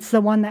it's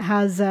the one that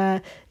has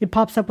it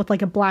pops up with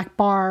a black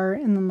bar,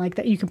 and then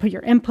that you can put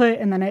your input,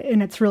 and then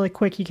it's really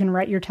quick. You can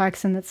write your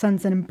text, and it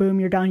sends in, and boom,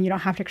 you're done. You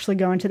don't have to actually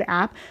go into the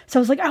app. So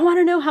I was like, I want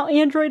to know how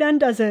Android N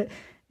does it.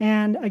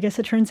 And I guess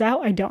it turns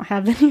out I don't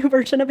have the new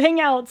version of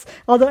Hangouts,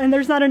 and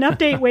there's not an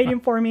update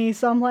waiting for me.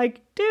 So I'm like,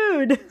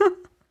 dude.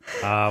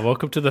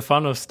 Welcome to the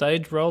fun of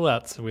stage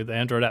rollouts with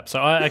Android apps. So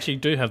I actually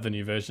do have the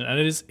new version, and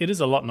it is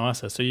a lot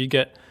nicer. So you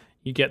get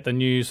the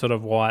new sort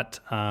of white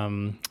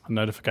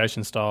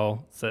notification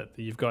style that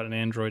you've got in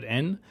Android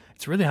N.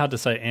 It's really hard to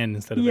say N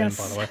instead of N,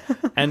 by the way.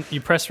 And you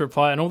press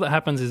reply, and all that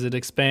happens is it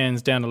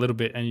expands down a little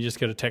bit, and you just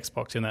get a text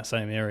box in that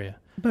same area.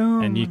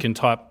 Boom. And you can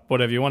type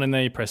whatever you want in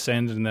there, you press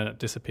send, and then it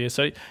disappears.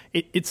 So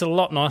it's a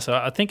lot nicer.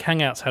 I think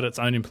Hangouts had its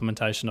own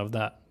implementation of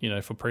that,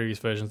 for previous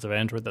versions of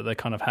Android that they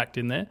kind of hacked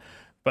in there.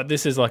 But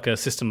this is a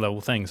system level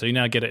thing. So you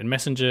now get it in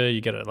Messenger,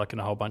 you get it in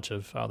a whole bunch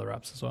of other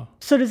apps as well.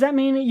 So does that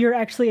mean you're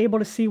actually able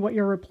to see what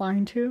you're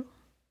replying to?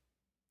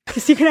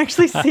 Because you can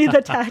actually see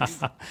the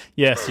text.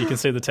 Yes, you can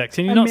see the text.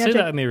 Can you not see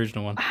that in the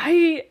original one?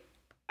 I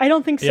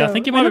don't think so. Yeah, I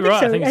think you might be right.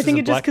 So. I think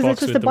it's just because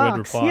it's just a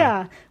box.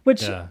 Yeah,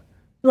 which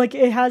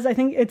it has. I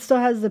think it still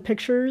has the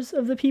pictures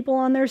of the people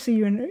on there, so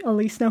you at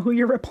least know who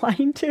you're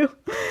replying to.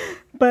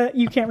 But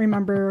you can't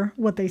remember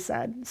what they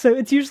said. So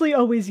it's usually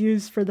always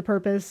used for the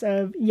purpose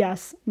of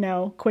yes,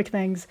 no, quick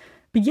things.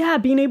 But yeah,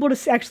 being able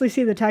to actually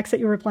see the text that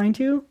you're replying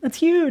to, that's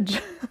huge.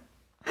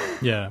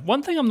 Yeah.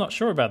 One thing I'm not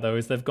sure about, though,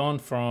 is they've gone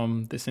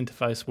from this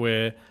interface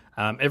where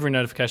every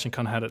notification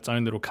kind of had its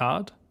own little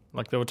card.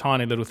 There were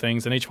tiny little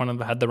things, and each one of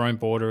them had their own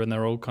border, and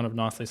they're all kind of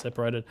nicely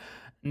separated.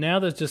 Now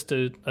there's just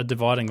a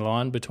dividing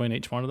line between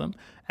each one of them.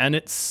 And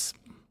it's,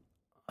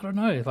 I don't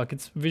know,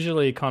 it's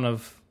visually kind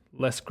of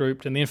less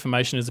grouped, and the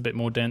information is a bit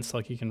more dense.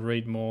 You can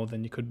read more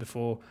than you could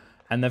before.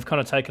 And they've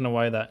kind of taken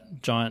away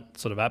that giant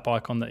sort of app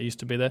icon that used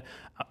to be there.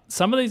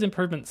 Some of these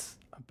improvements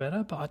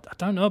better, but I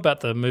don't know about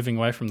the moving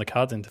away from the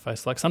cards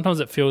interface. Sometimes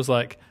it feels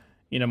like,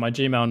 my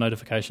Gmail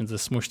notifications are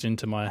smushed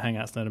into my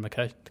Hangouts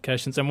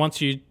notifications, and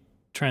once you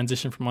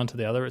transition from one to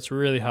the other, it's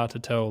really hard to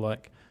tell,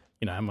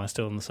 am I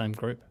still in the same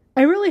group?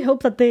 I really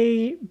hope that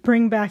they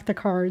bring back the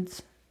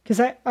cards, because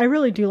I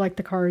really do like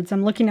the cards.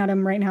 I'm looking at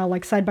them right now,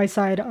 like side by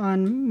side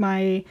on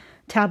my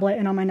tablet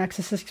and on my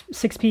Nexus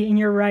 6P. And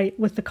you're right,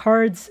 with the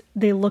cards,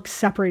 they look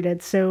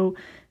separated. So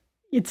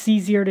it's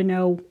easier to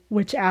know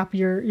which app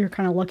you're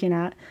kind of looking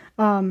at.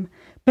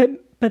 But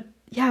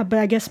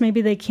I guess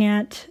maybe they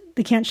can't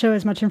show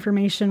as much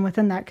information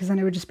within that, because then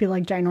it would just be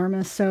like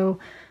ginormous. So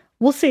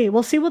we'll see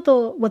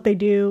what they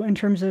do in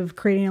terms of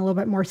creating a little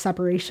bit more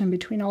separation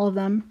between all of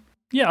them.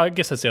 Yeah, I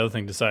guess that's the other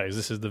thing to say is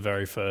this is the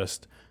very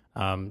first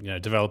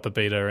developer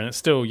beta, and it's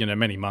still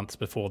many months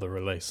before the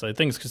release, so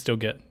things could still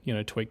get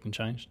tweaked and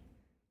changed.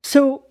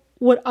 So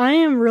what I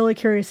am really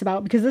curious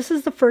about, because this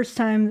is the first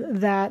time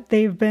that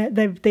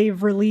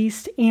they've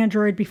released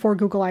Android before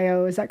Google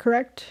I/O, is that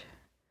correct?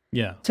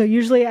 Yeah. So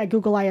usually at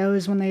Google I/O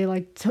is when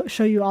they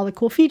show you all the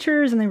cool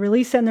features and they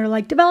release it and they're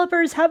like,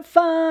 developers, have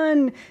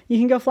fun. You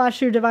can go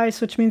flash your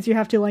device, which means you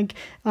have to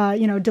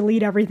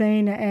delete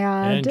everything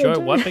and enjoy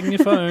wiping your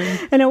phone.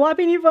 And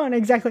wiping your phone,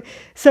 exactly.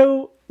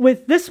 So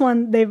with this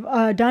one, they've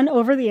done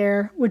over the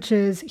air, which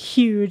is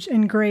huge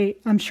and great.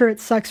 I'm sure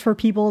it sucks for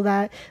people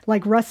that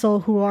like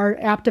Russell, who are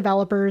app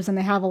developers, and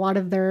they have a lot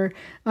of their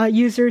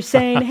users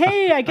saying,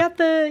 "Hey, I got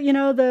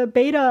the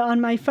beta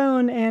on my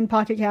phone, and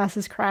Pocket Cast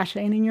is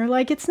crashing." And you're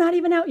like, "It's not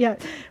even out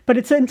yet," but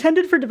it's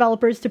intended for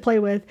developers to play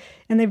with,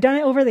 and they've done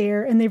it over the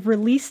air, and they've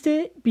released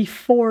it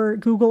before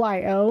Google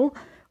I/O,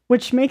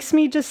 which makes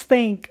me just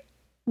think,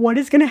 what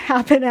is going to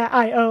happen at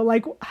I/O?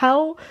 Like,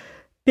 how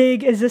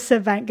big is this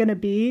event going to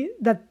be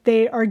that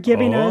they are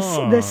giving us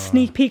this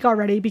sneak peek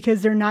already,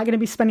 because they're not going to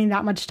be spending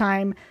that much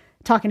time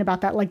talking about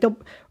that. Like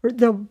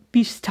they'll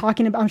be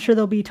talking about, I'm sure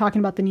they'll be talking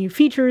about the new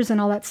features and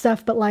all that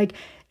stuff, but like,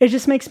 it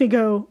just makes me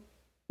go,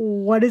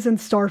 what is in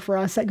store for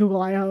us at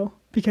Google I/O?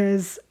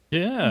 Because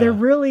they're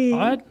really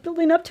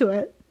building up to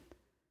it.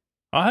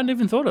 I hadn't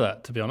even thought of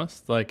that, to be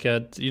honest. Like,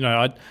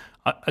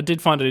 I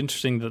did find it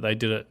interesting that they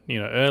did it,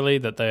 early,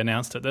 that they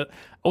announced it. That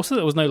also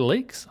there was no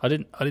leaks. I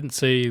didn't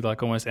see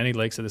like almost any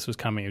leaks that this was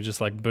coming. It was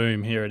just like,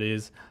 boom, here it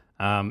is.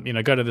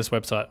 Go to this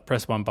website,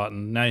 press one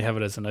button. Now you have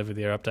it as an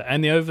over-the-air update.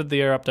 And the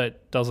over-the-air update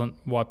doesn't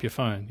wipe your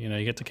phone. You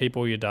get to keep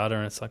all your data,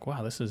 and it's like,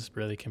 wow, this is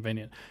really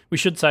convenient. We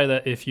should say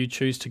that if you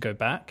choose to go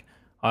back,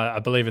 I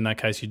believe in that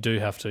case you do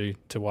have to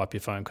wipe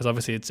your phone, because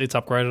obviously it's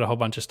upgraded a whole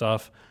bunch of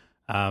stuff.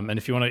 And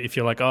if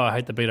you're like, oh, I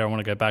hate the beta, I want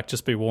to go back,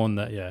 just be warned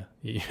that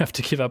you have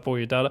to give up all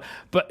your data.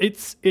 But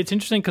it's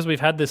interesting because we've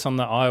had this on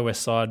the iOS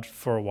side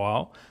for a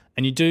while,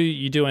 and you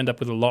do end up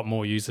with a lot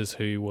more users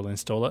who will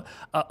install it.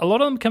 A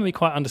lot of them can be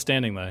quite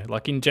understanding though.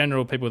 Like in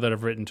general, people that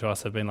have written to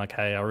us have been like,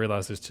 hey, I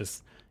realize this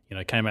just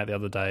came out the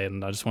other day,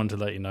 and I just wanted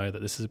to let you know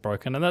that this is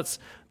broken, and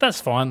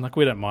that's fine. Like,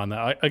 we don't mind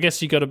that. I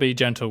guess you got to be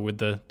gentle with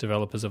the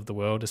developers of the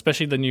world,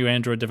 especially the new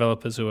Android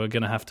developers who are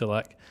going to have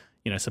to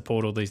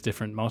support all these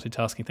different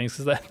multitasking things,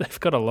 because they've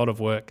got a lot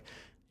of work,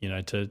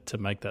 to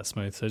make that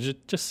smooth. So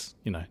just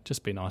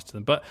be nice to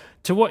them. But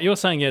to what you're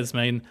saying,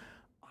 Yasmin,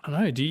 I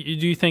don't know. Do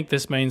you think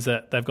this means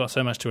that they've got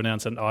so much to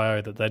announce at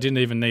I/O that they didn't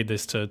even need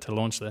this to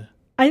launch there?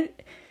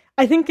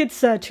 I think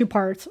it's two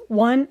parts.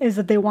 One is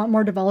that they want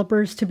more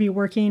developers to be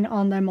working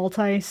on the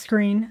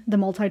multi-screen, the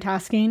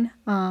multitasking,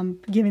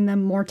 giving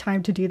them more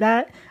time to do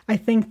that. I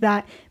think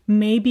that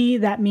maybe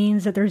that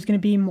means that there's going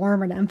to be more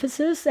of an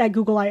emphasis at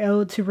Google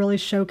I/O to really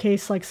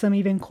showcase like some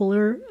even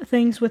cooler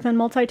things within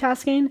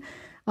multitasking.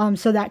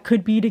 So that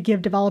could be to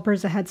give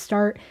developers a head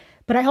start.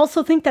 But I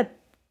also think that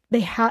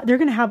they're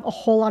going to have a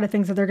whole lot of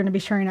things that they're going to be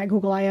sharing at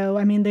Google I/O.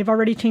 I mean, they've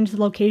already changed the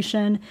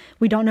location.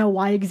 We don't know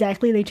why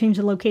exactly they changed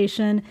the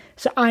location.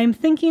 So I'm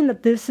thinking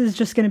that this is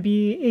just going to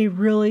be a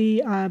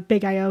really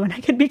big I/O, and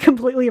I could be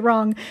completely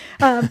wrong.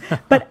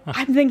 But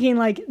I'm thinking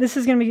like this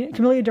is going to be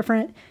completely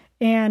different,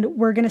 and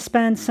we're going to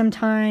spend some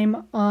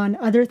time on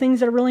other things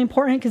that are really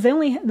important, because they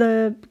only,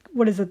 the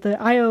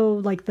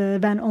I/O, like the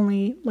event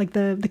only, like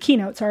the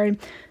keynote, sorry,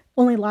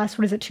 only lasts,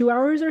 2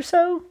 hours or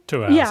so?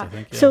 2 hours, I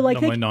think. Yeah. So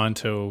like normally 9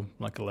 till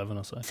like 11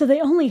 or so. So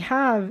they only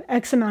have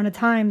X amount of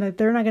time that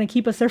they're not going to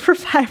keep us there for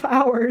 5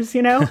 hours, So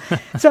I'm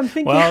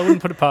thinking... Well, I wouldn't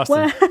put it past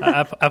them.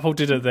 Apple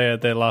did it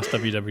their last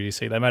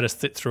WWDC. They made us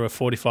sit through a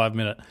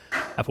 45-minute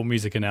Apple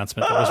Music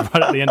announcement that was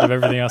right at the end of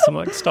everything else. I'm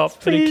like, stop,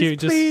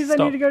 please, I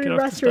need to go to the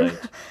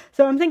restroom.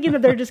 So I'm thinking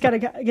that they're just got to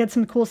get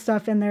some cool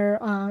stuff in there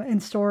in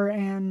store,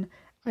 and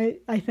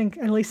I think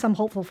at least I'm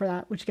hopeful for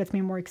that, which gets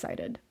me more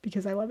excited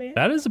because I love it.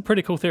 That is a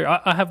pretty cool theory.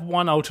 I have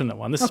one alternate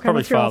one. This is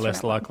probably far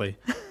less likely.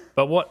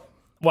 But what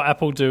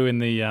Apple do in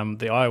the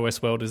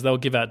iOS world is they'll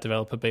give out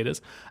developer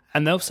betas,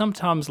 and they'll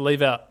sometimes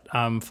leave out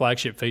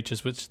flagship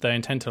features which they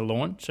intend to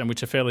launch and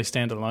which are fairly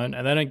standalone,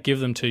 and they don't give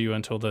them to you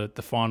until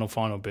the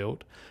final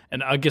build.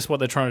 And I guess what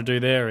they're trying to do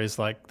there is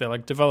they're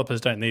like,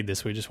 developers don't need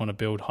this. We just want to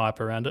build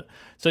hype around it.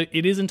 So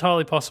it is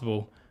entirely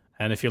possible.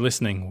 And if you're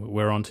listening,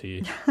 we're on to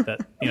you. That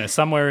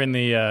somewhere in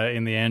the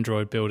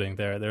Android building,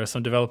 there are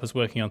some developers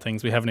working on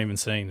things we haven't even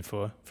seen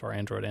for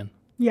Android N.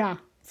 Yeah,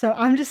 So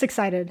I'm just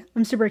excited.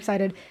 I'm super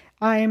excited.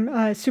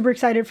 I'm super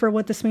excited for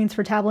what this means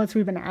for tablets.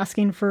 We've been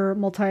asking for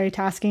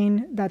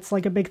multitasking. That's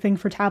like a big thing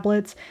for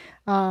tablets.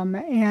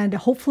 And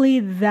hopefully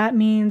that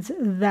means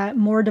that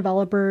more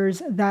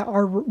developers that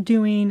are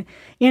doing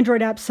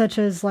Android apps, such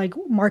as like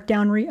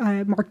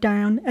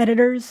Markdown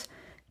editors,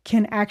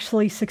 can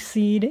actually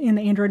succeed in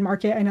the Android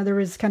market. I know there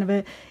was kind of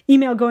a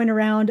email going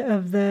around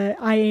of the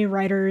IA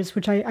writers,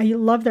 which I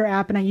love their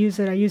app and I use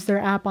it. I use their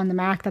app on the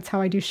Mac. That's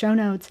how I do show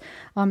notes.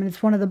 And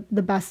it's one of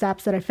the best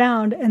apps that I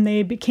found. And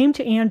they came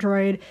to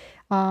Android,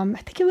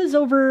 I think it was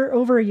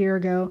over a year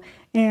ago.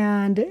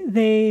 And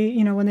they,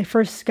 when they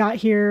first got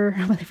here,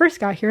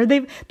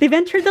 they've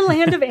entered the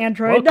land of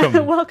Android.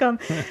 Welcome.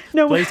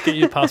 No, please get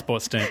your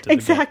passport stamped.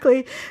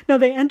 Exactly. No,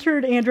 they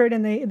entered Android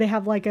and they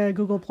have like a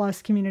Google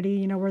Plus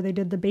community, where they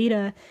did the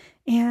beta,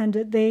 and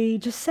they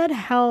just said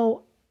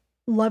how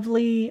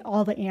lovely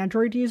all the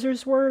Android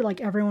users were. Like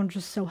everyone was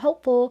just so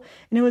helpful,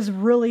 and it was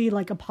really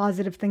like a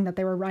positive thing that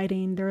they were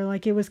writing. They're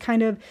like, it was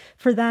kind of,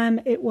 for them,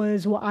 it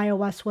was what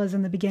iOS was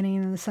in the beginning,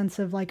 in the sense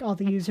of like all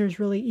the users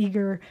really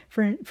eager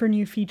for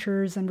new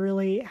features and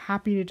really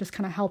happy to just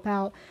kind of help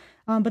out.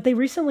 But they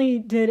recently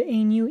did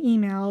a new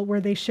email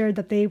where they shared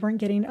that they weren't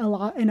getting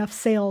enough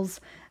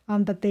sales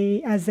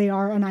as they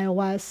are on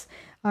iOS.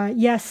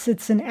 Yes,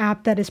 it's an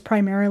app that is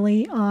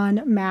primarily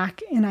on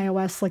Mac and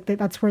iOS. Like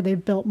that's where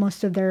they've built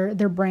most of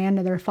their brand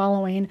and their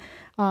following.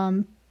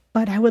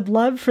 But I would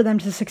love for them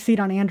to succeed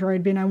on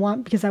Android,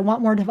 because I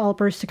want more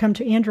developers to come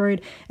to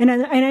Android. And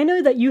I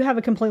know that you have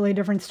a completely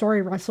different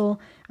story,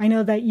 Russell. I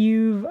know that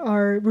you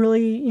are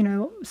really,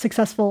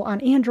 successful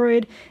on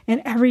Android,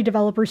 and every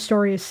developer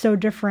story is so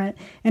different.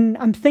 And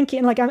I'm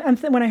thinking, like,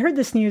 when I heard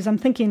this news, I'm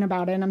thinking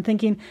about it, and I'm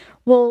thinking,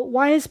 well,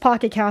 why is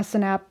Pocket Cast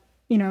an app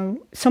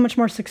so much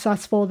more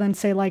successful than,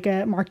 say, like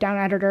a Markdown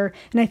editor?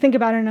 And I think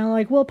about it and I'm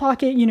like, well,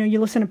 Pocket, you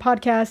listen to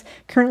podcasts.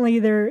 Currently,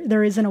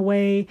 there isn't a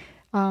way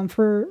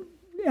for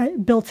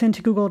built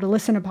into Google to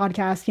listen to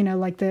podcasts,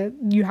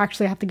 you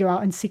actually have to go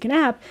out and seek an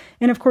app.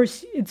 And of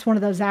course, it's one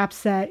of those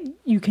apps that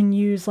you can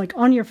use like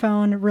on your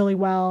phone really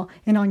well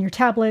and on your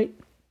tablet.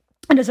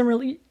 It doesn't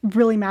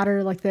really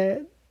matter like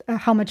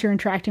how much you're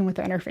interacting with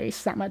the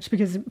interface that much,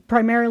 because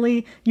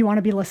primarily you want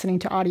to be listening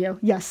to audio.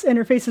 Yes,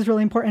 interface is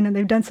really important, and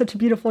they've done such a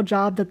beautiful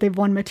job that they've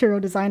won Material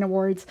Design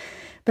Awards.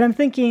 But I'm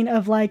thinking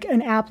of like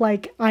an app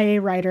like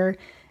IA Writer,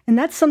 and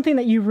that's something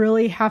that you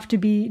really have to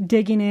be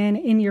digging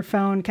in your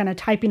phone, kind of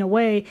typing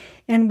away.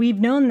 And we've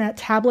known that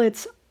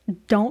tablets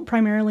don't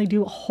primarily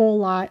do a whole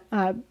lot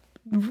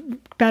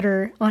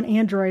better on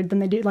Android than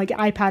they do. Like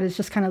iPad is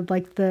just kind of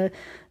like the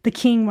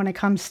king when it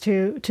comes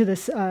to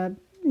this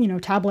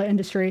tablet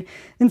industry.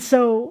 And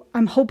so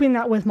I'm hoping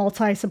that with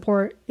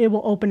multi-support, it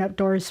will open up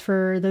doors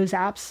for those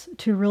apps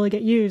to really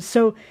get used.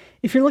 So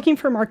if you're looking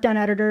for a Markdown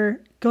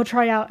editor, go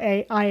try out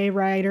IA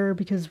Writer,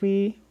 because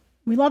we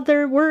love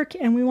their work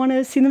and we want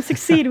to see them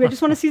succeed. We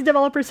just want to see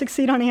developers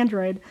succeed on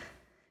Android.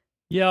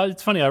 Yeah,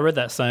 it's funny. I read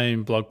that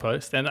same blog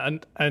post,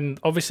 and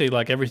obviously,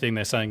 like everything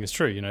they're saying is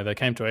true. They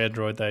came to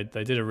Android. They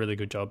did a really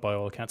good job by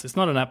all accounts. It's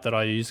not an app that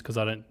I use because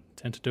I don't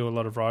tend to do a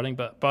lot of writing,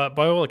 but by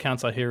all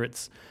accounts, I hear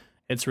it's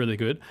really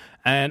good.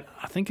 And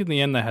I think in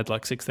the end they had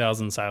like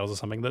 6,000 sales or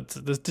something. That's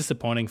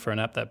disappointing for an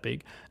app that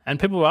big.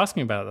 And people were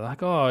asking about it. They're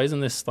like, oh, isn't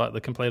this like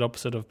the complete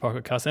opposite of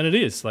Pocket Cast? And it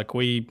is. Like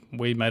we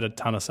made a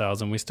ton of sales,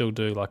 and we still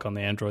do, like on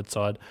the Android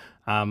side,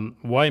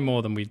 way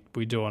more than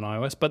we do on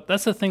iOS. But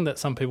that's the thing that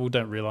some people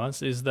don't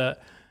realize, is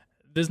that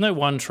there's no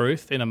one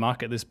truth in a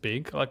market this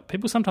big. Like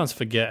people sometimes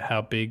forget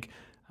how big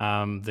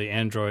the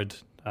Android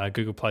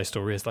Google Play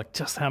Store is, like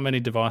just how many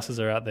devices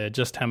are out there,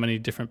 just how many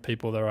different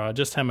people there are,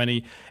 just how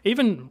many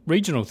even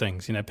regional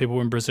things.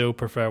 People in Brazil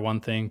prefer one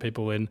thing,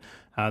 people in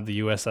the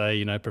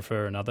USA,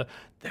 prefer another.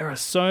 There are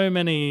so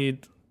many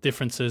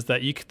differences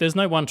that there's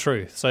no one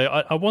truth. So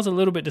I was a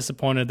little bit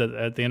disappointed that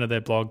at the end of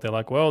their blog, they're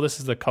like, well, this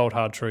is the cold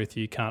hard truth.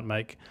 You can't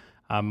make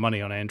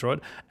money on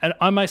Android. And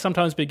I may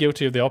sometimes be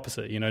guilty of the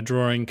opposite,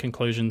 drawing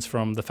conclusions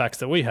from the facts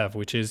that we have,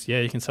 which is,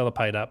 you can sell a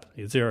paid app,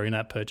 0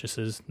 in-app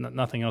purchases,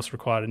 nothing else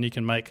required, and you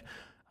can make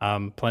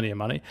plenty of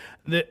money.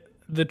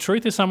 The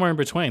truth is somewhere in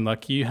between.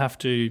 Like you have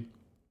to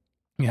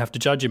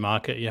judge your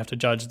market. You have to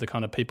judge the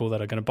kind of people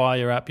that are going to buy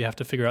your app. You have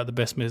to figure out the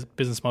best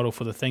business model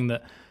for the thing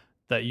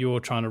that you're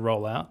trying to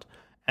roll out.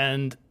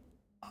 And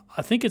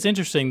I think it's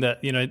interesting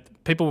that,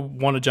 people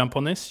want to jump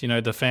on this.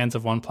 The fans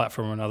of one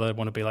platform or another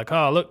want to be like,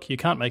 oh, look, you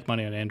can't make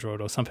money on Android.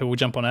 Or some people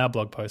jump on our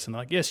blog post and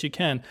they're like, yes, you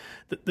can.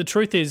 The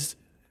truth is,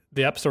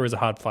 the App Store is a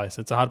hard place.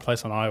 It's a hard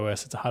place on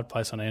iOS. It's a hard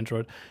place on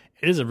Android.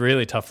 It is a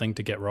really tough thing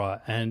to get right.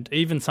 And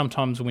even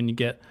sometimes when you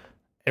get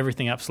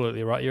everything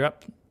absolutely right, your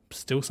app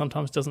still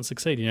sometimes doesn't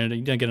succeed. You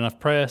don't get enough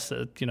press.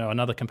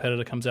 Another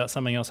competitor comes out,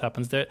 something else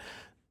happens. There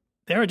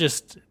are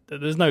just,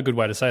 there's no good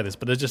way to say this,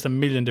 but there's just a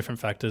million different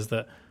factors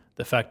that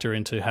factor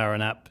into how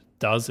an app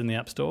does in the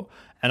App Store.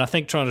 And I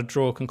think trying to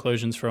draw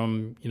conclusions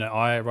from,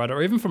 IA Writer,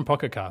 or even from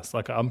Pocket Cast,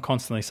 like I'm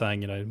constantly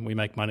saying, we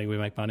make money,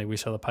 we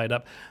sell a paid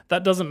app.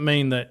 That doesn't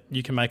mean that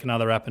you can make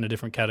another app in a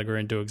different category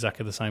and do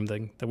exactly the same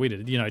thing that we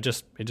did. It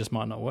just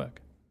might not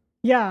work.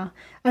 Yeah,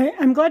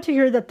 I'm glad to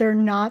hear that they're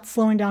not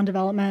slowing down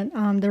development.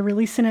 They're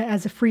releasing it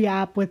as a free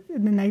app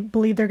and I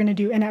believe they're going to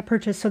do in-app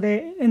purchase. So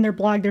in their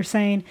blog, they're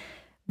saying,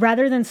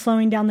 rather than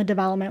slowing down the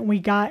development, we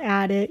got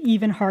at it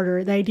even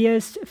harder. The idea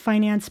is to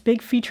finance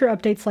big feature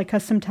updates like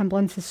custom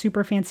templates and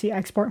super fancy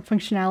export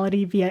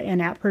functionality via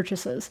in-app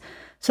purchases.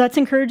 So that's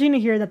encouraging to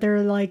hear that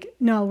they're like,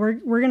 no,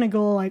 we're going to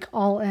go like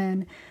all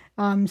in.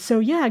 So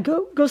yeah,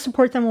 go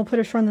support them. We'll put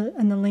a show in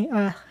the link,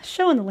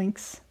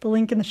 the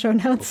link in the show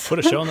notes. We'll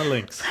put a show in the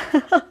links.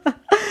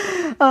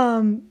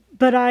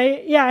 But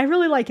I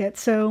really like it.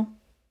 So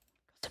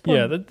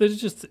yeah,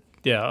 there's just,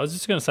 I was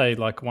just going to say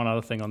like one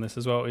other thing on this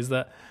as well is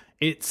that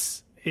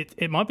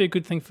it might be a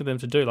good thing for them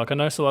to do. Like I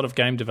know a lot of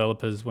game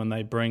developers when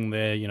they bring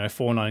their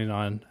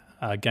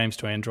 $4.99 games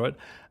to Android,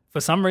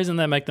 for some reason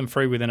they make them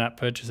free with in-app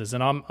purchases,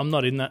 and I'm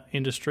not in that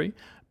industry,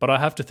 but I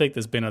have to think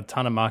there's been a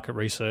ton of market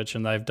research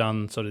and they've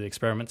done sort of the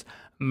experiments.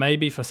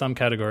 Maybe for some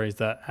categories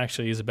that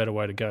actually is a better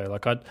way to go.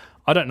 Like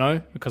I don't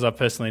know, because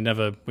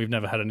we've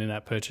never had an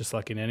in-app purchase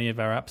like in any of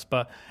our apps,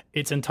 but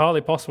it's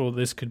entirely possible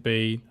this could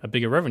be a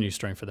bigger revenue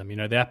stream for them.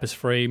 The app is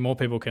free, more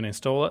people can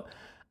install it.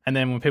 And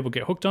then when people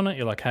get hooked on it,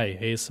 you're like, hey,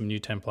 here's some new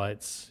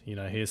templates,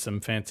 here's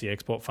some fancy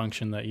export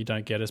function that you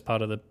don't get as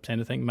part of the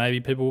standard thing. Maybe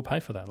people will pay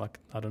for that. Like,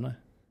 I don't know.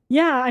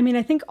 Yeah, I mean,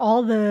 I think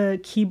all the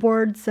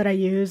keyboards that I've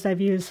used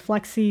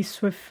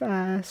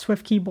Flexi,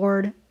 Swift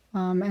keyboard,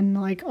 and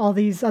like all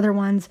these other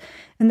ones,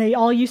 and they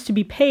all used to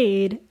be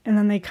paid, and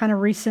then they kind of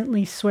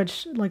recently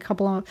switched, like a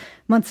couple of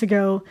months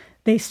ago,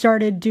 they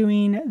started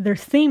doing, their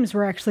themes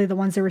were actually the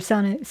ones they were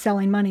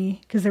selling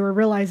money, because they were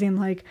realizing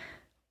like,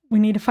 we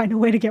need to find a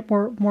way to get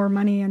more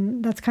money,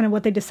 and that's kind of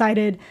what they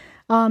decided.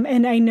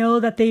 And I know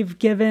that they've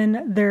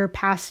given their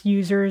past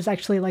users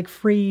actually like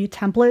free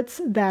templates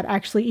that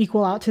actually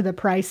equal out to the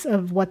price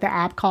of what the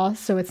app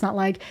costs. So it's not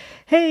like,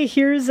 hey,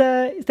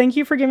 thank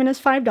you for giving us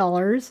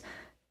 $5.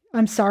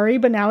 I'm sorry,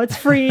 but now it's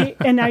free.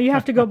 And now you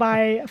have to go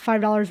buy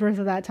 $5 worth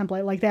of that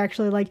template. Like they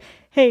actually like,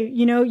 hey,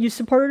 you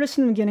supported us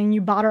in the beginning.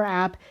 You bought our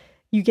app.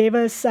 You gave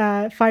us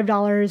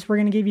 $5. We're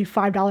going to give you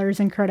 $5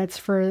 in credits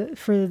for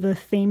the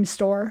theme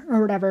store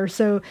or whatever.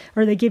 So,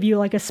 or they give you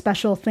like a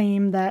special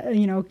theme that,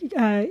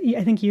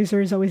 I think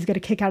users always get a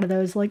kick out of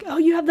those. Like, oh,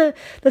 you have the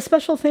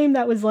special theme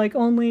that was like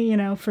only,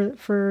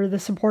 for the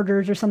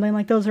supporters or something.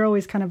 Like those are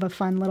always kind of a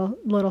fun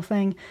little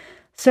thing.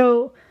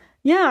 So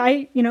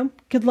yeah,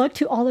 good luck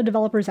to all the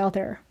developers out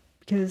there,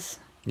 because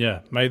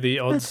yeah, may the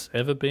odds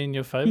ever be in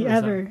your favor.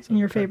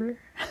 Favor.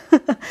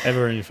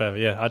 Ever in your favor.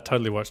 Yeah, I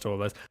totally watched all of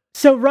those.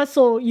 So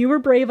Russell, you were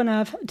brave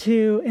enough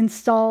to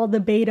install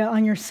the beta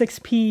on your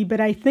 6P, but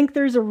I think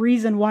there's a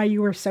reason why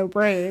you were so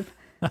brave.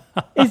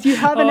 Is you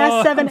have an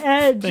S7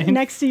 Edge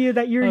next to you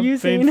that you're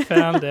using. Been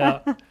found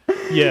out.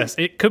 Yes,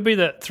 it could be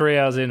that 3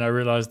 hours in I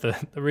realized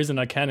that the reason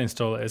I can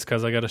install it is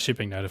because I got a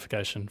shipping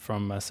notification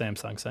from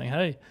Samsung saying,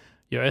 hey,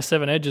 your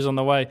S7 Edge is on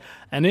the way.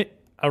 And it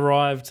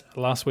arrived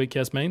last week,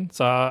 Yasmin.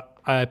 So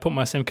I put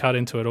my SIM card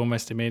into it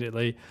almost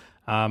immediately.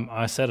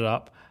 I set it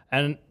up,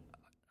 and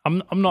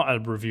I'm not a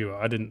reviewer.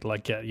 I didn't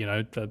get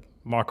the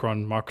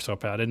Micron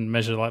microscope out. I didn't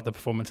measure the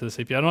performance of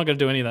the CPU. I'm not going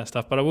to do any of that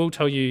stuff, but I will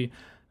tell you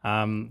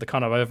the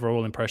kind of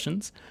overall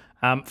impressions.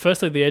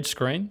 Firstly, the Edge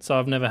screen. So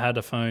I've never had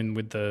a phone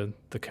with the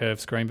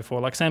curved screen before.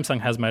 Like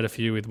Samsung has made a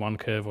few with one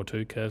curve or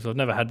two curves. I've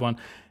never had one.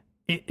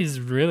 It is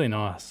really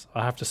nice,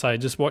 I have to say.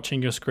 Just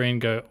watching your screen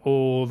go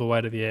all the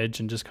way to the edge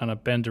and just kind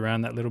of bend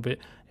around that little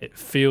bit, it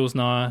feels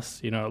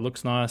nice. It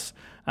looks nice.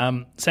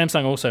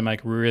 Samsung also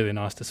make really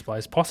nice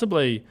displays.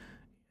 Possibly,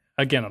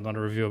 again, I'm not a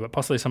reviewer, but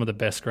possibly some of the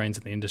best screens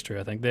in the industry.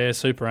 I think their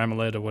Super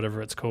AMOLED or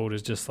whatever it's called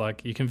is just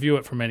like you can view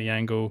it from any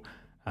angle.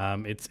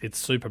 It's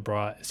super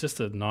bright. It's just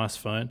a nice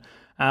phone.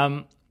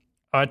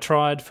 I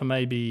tried for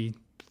maybe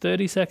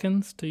 30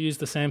 seconds to use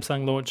the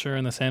Samsung launcher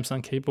and the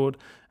Samsung keyboard,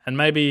 and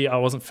maybe I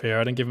wasn't fair.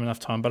 I didn't give them enough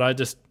time, but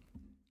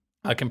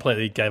I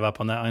completely gave up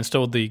on that. I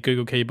installed the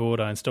Google keyboard.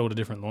 I installed a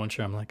different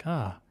launcher. I'm like,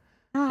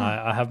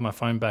 I have my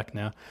phone back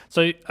now.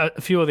 So a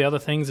few of the other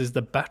things is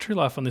the battery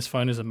life on this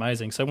phone is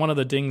amazing. So one of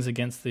the dings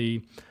against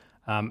the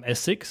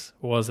S6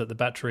 was that the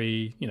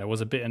battery,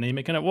 was a bit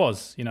anemic, and it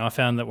was. I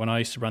found that when I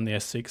used to run the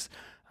S6,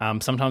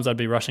 sometimes I'd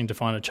be rushing to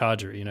find a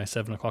charger,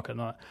 7 o'clock at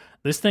night.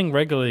 This thing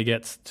regularly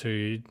gets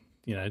to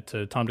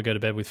time to go to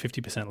bed with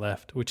 50%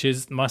 left, which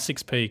is my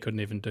 6P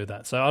couldn't even do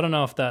that. So I don't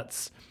know if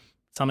that's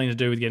something to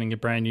do with getting a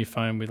brand new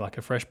phone with like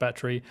a fresh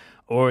battery,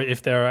 or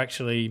if there are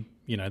actually,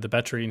 the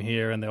battery in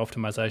here and the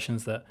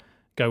optimizations that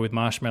go with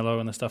Marshmallow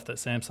and the stuff that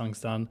Samsung's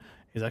done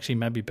is actually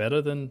maybe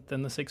better than the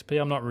 6P.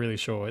 I'm not really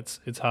sure.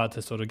 It's hard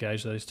to sort of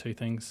gauge those two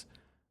things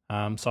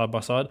side by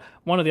side.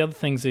 One of the other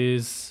things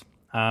is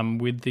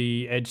with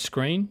the Edge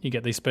screen, you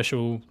get these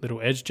special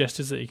little Edge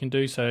gestures that you can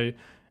do. So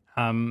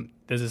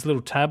there's this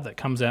little tab that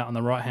comes out on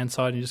the right-hand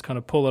side, and you just kind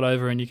of pull it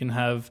over and you can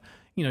have,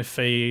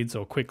 feeds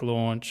or quick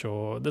launch,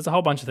 or there's a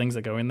whole bunch of things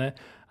that go in there.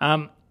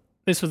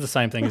 This was the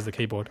same thing as the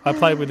keyboard. I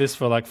played with this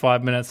for like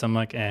 5 minutes. I'm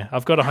like,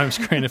 I've got a home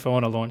screen if I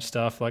want to launch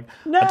stuff. Like,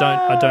 no!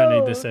 I don't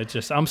need this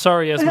Edge. I'm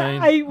sorry,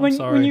 Yasmin.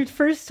 When you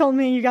first told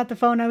me you got the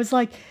phone, I was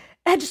like,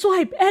 edge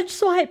swipe, edge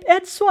swipe,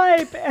 edge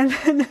swipe, and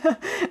then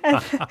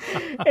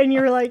and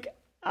you're like,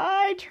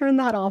 I turned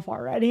that off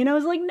already, and I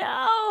was like,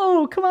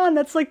 no, come on,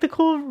 that's like the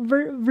cool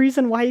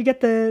reason why you get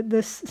the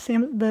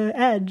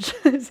edge.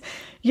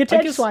 You get to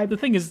edge swipe. The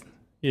thing is,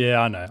 yeah,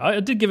 I know.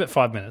 I did give it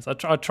 5 minutes.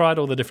 I tried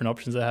all the different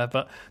options I have,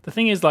 but the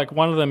thing is, like,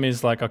 one of them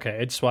is like, okay,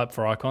 edge swipe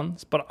for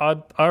icons, but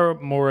I'm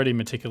already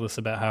meticulous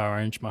about how I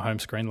arrange my home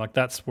screen. Like,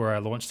 that's where I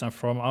launch stuff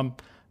from. I'm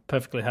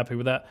perfectly happy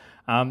with that.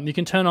 You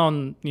can turn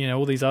on,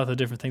 all these other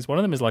different things. One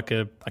of them is like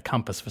a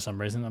compass for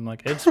some reason. I'm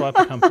like, edge swipe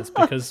a compass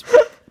because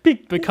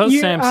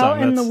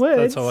Samsung.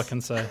 That's all I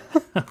can say.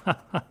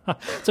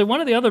 So one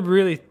of the other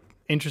really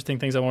interesting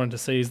things I wanted to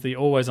see is the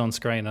always on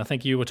screen. I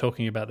think you were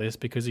talking about this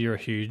because you're a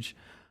huge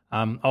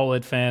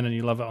OLED fan and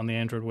you love it on the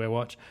Android Wear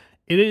Watch.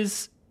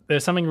 There's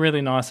something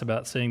really nice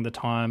about seeing the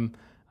time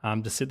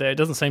to sit there. It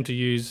doesn't seem to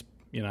use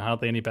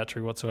hardly any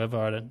battery whatsoever.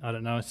 I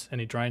don't know it's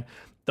any drain.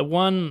 The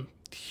one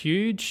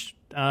huge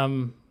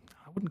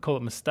I wouldn't call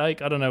it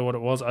mistake. I don't know what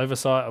it was,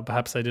 oversight, or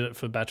perhaps they did it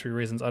for battery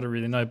reasons. I don't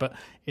really know, but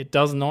it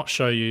does not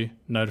show you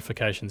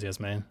notifications,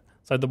 Yasmin.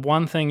 So the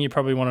one thing you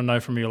probably want to know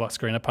from your lock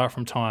screen, apart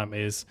from time,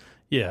 is,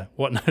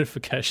 what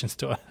notifications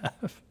do I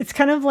have? It's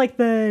kind of like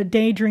the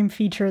Daydream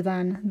feature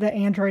then that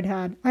Android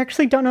had. I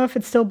actually don't know if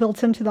it's still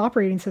built into the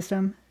operating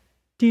system.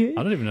 I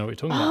don't even know what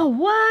you're talking about. Oh,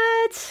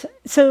 what?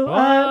 So,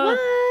 what?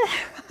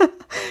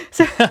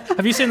 So,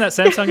 have you seen that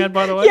Samsung ad,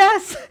 by the way?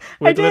 Yes,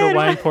 with Little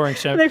Wayne pouring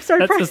champagne.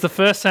 That's the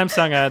first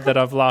Samsung ad that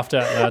I've laughed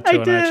out loud to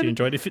and I actually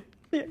enjoyed.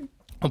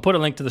 I'll put a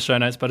link to the show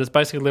notes, but it's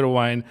basically Little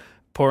Wayne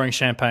pouring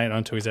champagne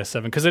onto his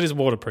S7 because it is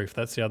waterproof.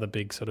 That's the other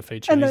big sort of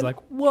feature. And he's like,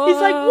 what? He's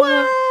like,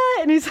 what?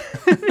 And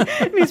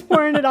he's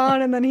pouring it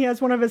on, and then he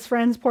has one of his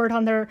friends pour it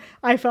on their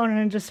iPhone, and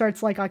it just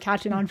starts like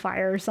catching on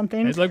fire or something.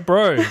 And he's like,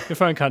 bro, your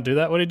phone can't do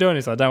that. What are you doing?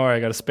 He's like, don't worry, I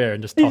got a spare,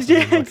 and just toss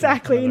it in. Yeah,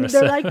 exactly. And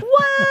they're like,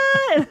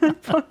 what? And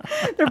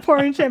they're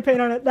pouring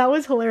champagne on it. That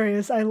was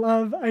hilarious. I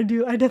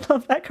did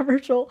love that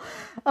commercial.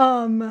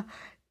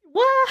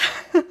 What?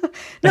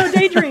 No,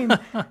 Daydream.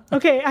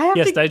 Okay,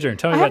 Daydream.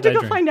 Tell me about Daydream. I have to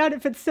go find out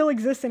if it still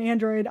exists in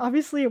Android.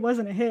 Obviously, it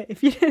wasn't a hit.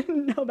 If you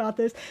didn't know about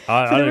this,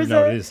 I don't even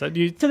know what it is.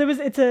 So there was.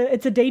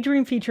 It's a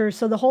Daydream feature.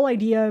 So the whole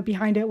idea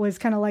behind it was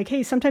kind of like,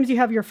 hey, sometimes you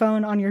have your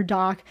phone on your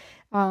dock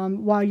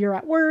while you're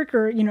at work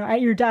or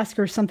at your desk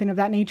or something of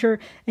that nature,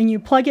 and you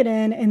plug it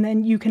in, and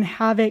then you can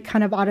have it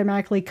kind of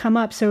automatically come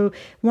up. So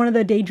one of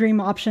the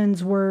Daydream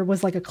options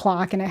was like a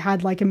clock, and it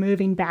had like a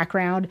moving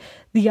background.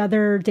 The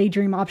other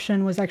Daydream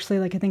option was actually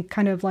like, I think,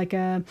 kind of like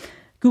a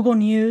Google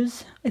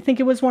News. I think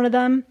it was one of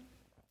them,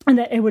 and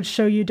that it would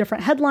show you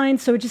different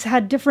headlines. So it just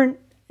had different,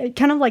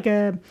 kind of like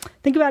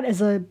think about it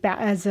as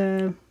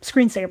a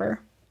screensaver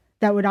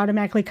that would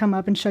automatically come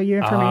up and show you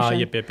information.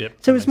 Yep.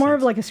 So it was more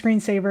of like a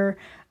screensaver.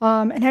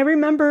 And I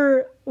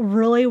remember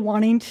really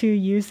wanting to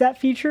use that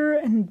feature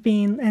and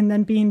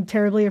then being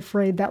terribly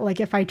afraid that like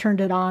if I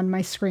turned it on,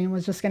 my screen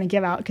was just going to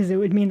give out because it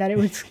would mean that it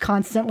was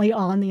constantly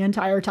on the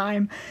entire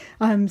time.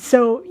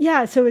 So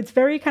it's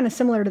very kind of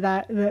similar to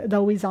that, the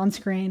always on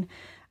screen.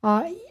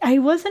 I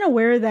wasn't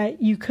aware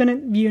that you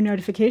couldn't view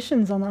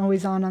notifications on the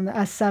always on the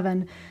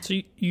S7. So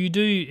you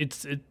do,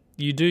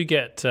 you do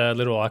get a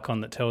little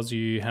icon that tells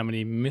you how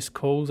many missed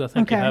calls I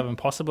think you have, and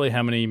possibly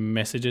how many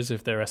messages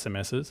if they're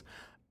SMSs.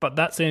 But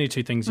that's the only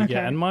two things you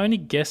get. And my only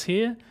guess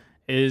here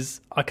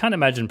is I can't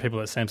imagine people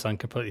at Samsung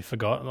completely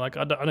forgot. Like,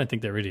 I don't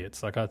think they're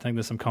idiots. Like, I think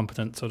there's some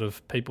competent sort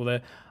of people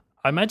there.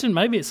 I imagine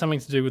maybe it's something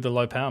to do with the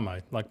low power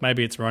mode. Like,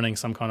 maybe it's running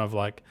some kind of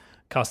like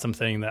custom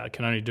thing that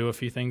can only do a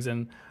few things.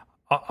 And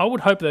I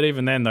would hope that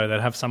even then, though,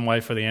 they'd have some way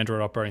for the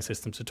Android operating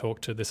system to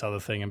talk to this other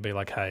thing and be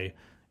like, hey,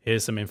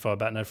 here's some info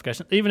about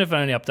notifications. Even if it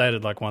only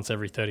updated like once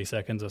every 30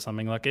 seconds or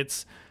something, like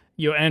it's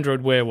your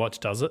Android Wear Watch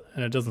does it,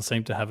 and it doesn't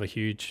seem to have a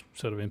huge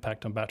sort of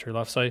impact on battery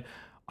life. So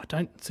I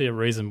don't see a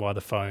reason why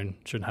the phone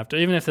shouldn't have to,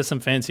 even if there's some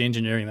fancy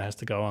engineering that has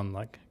to go on.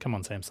 Like, come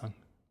on, Samsung,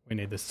 we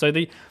need this. So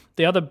the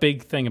other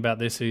big thing about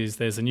this is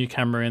there's a new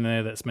camera in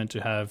there that's meant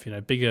to have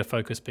bigger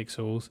focus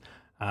pixels.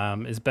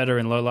 Is better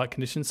in low light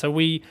conditions. So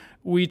we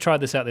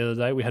tried this out the other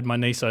day. We had my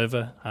niece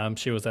over.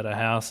 She was at her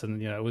house, and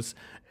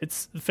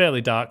it's fairly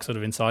dark sort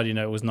of inside.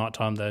 It was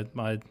nighttime.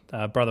 My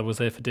brother was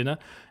there for dinner,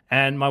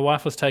 and my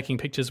wife was taking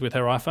pictures with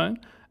her iPhone.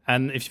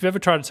 And if you've ever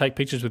tried to take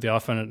pictures with the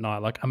iPhone at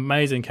night, like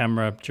amazing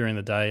camera during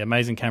the day,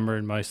 amazing camera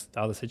in most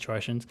other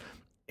situations.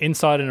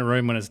 Inside in a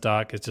room when it's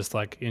dark, it's just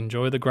like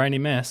enjoy the grainy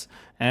mess.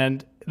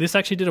 And this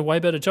actually did a way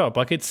better job.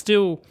 Like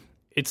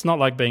it's not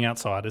like being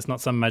outside. It's not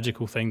some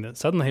magical thing that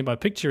suddenly my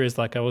picture is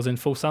like I was in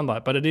full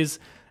sunlight, but it is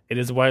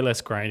way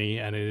less grainy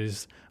and it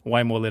is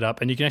way more lit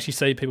up, and you can actually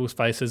see people's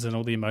faces and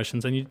all the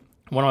emotions. And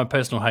one of my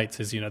personal hates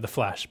is the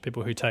flash.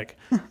 People who take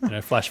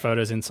flash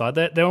photos inside.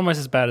 They're almost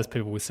as bad as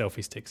people with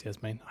selfie sticks.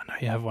 Yasmin, I know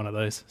you have one of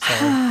those. Sorry.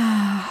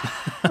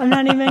 I'm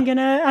not even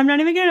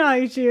gonna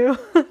hate you.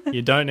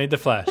 You don't need the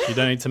flash. You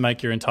don't need to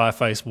make your entire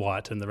face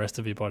white and the rest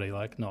of your body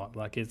not.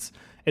 Like it's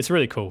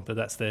really cool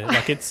that's there.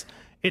 Like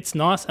it's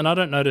nice, and I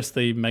don't notice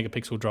the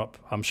megapixel drop.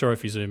 I'm sure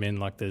if you zoom in,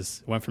 like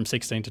it went from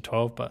 16 to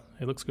 12, but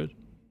it looks good.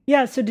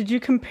 Yeah. So did you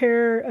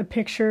compare a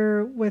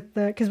picture with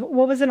because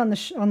what was it on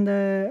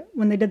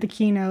when they did the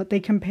keynote? They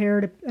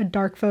compared a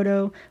dark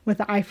photo with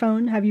the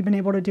iPhone. Have you been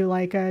able to do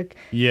like a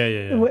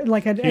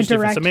like a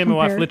direct? So me and my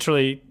wife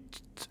literally,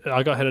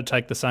 I got her to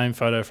take the same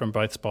photo from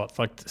both spots.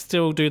 Like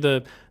still do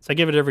so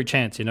give it every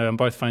chance. On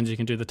both phones you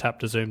can do the tap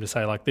to zoom to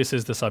say like this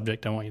is the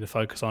subject I want you to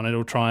focus on.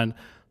 It'll try and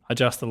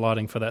adjust the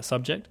lighting for that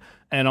subject.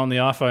 And on the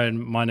iPhone,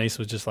 my niece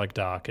was just like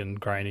dark and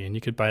grainy, and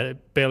you could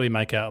barely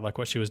make out like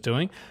what she was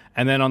doing.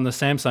 And then on the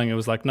Samsung, it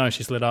was like, no,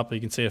 she's lit up.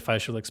 You can see her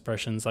facial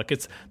expressions. Like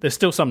there's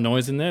still some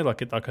noise in there.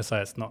 Like I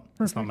say, it's not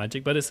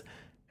magic, but it's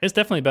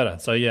definitely better.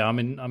 So yeah, I'm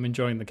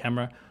enjoying the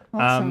camera.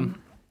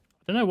 Awesome.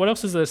 I don't know what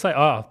else is there to say.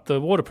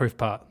 The waterproof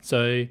part.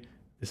 So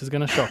this is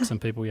going to shock some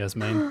people,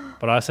 Yasmin,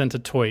 but I sent a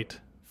tweet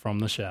from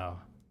the shower.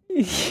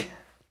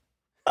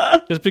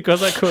 Just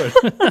because I could.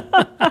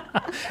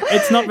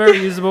 It's not very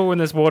usable when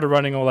there's water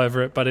running all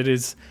over it, but it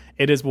is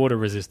water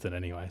resistant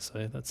anyway,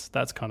 so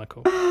that's kind of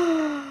cool.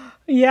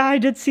 Yeah, I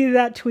did see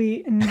that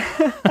tweet. And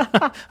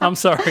I'm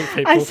sorry,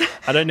 people.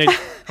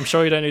 I'm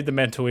sure you don't need the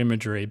mental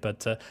imagery,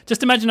 but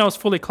just imagine I was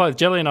fully clothed.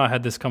 Jelly and I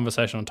had this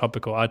conversation on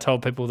Topical. I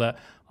told people that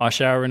I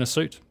shower in a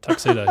suit,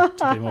 tuxedo,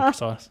 to be more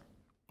precise.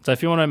 So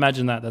if you want to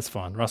imagine that, that's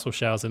fine. Russell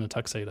showers in a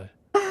tuxedo.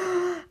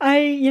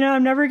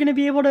 I'm never going to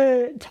be able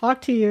to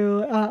talk to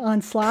you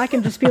on Slack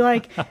and just be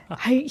like,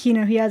 he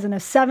has an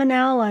S7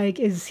 now. Like,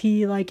 is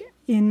he like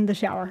in the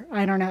shower?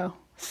 I don't know.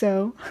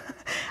 So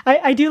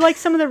I do like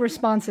some of the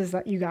responses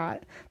that you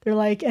got. They're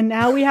like, and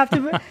now we have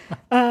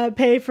to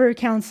pay for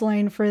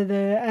counseling for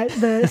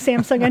the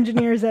Samsung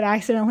engineers that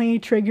accidentally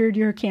triggered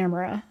your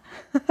camera.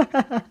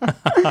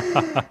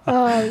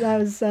 That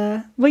was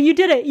well, you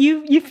did it.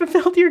 You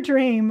fulfilled your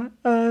dream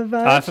of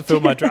I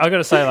fulfilled my dream. I got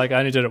to say, like, I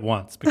only did it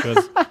once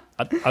because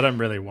I don't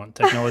really want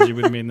technology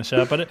with me in the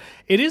shower, but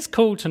it is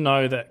cool to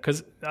know that,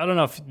 because I don't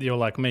know if you're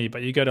like me,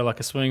 but you go to like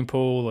a swimming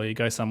pool or you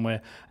go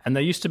somewhere, and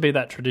there used to be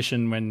that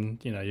tradition when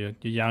you're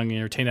young and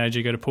you're a teenager,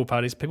 you go to pool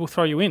parties, people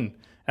throw you in.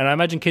 And I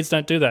imagine kids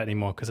don't do that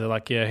anymore because they're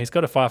like, yeah, he's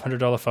got a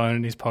 $500 phone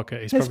in his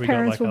pocket. His probably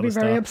got like other stuff. His parents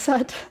will be very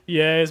upset.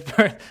 Yeah,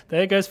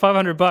 there goes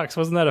 $500.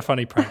 Wasn't that a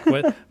funny prank?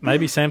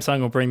 Maybe Samsung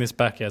will bring this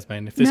back,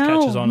 Yasmin, if this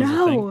catches on as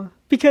a thing.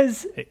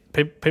 Because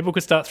people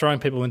could start throwing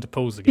people into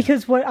pools again.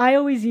 Because what I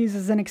always use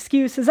as an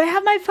excuse is I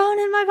have my phone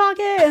in my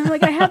pocket and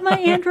like I have my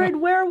Android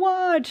Wear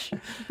watch.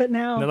 But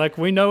now they're like,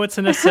 we know it's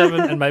an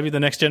S7 and maybe the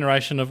next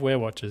generation of Wear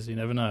watches. You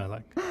never know.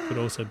 Like, could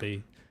also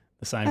be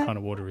the same kind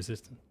of water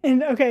resistant.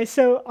 And okay,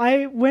 so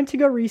I went to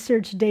go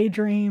research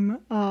Daydream,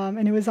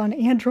 and it was on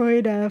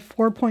Android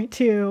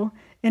 4.2,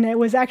 and it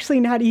was actually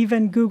not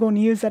even Google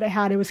News that it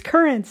had. It was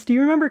Currents. Do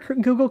you remember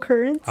Google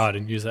Currents? Oh, I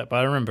didn't use that, but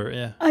I remember it,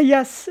 yeah.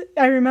 Yes,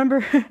 I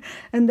remember.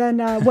 And then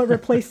what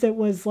replaced it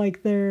was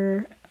like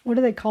their, what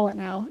do they call it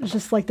now? It's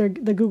just like the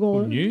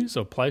Google News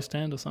or Play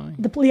Stand or something?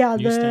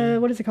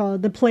 What is it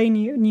called? The Play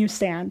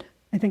Newsstand.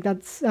 I think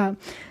that's, so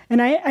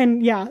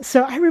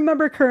I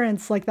remember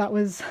Currents, like that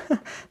was,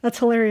 that's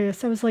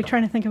hilarious. I was like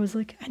trying to think, I was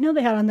like, I know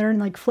they had on there, and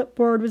like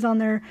Flipboard was on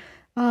there.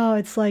 Oh,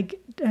 it's like,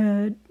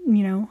 I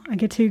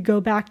get to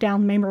go back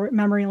down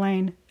memory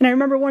lane. And I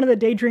remember one of the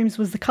daydreams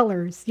was the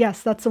colors.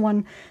 Yes, that's the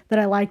one that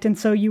I liked. And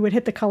so you would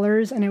hit the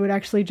colors and it would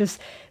actually just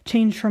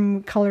change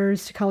from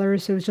colors to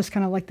colors. So it was just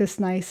kind of like this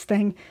nice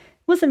thing. It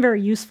wasn't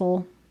very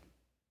useful,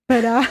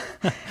 but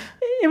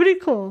it would be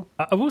cool.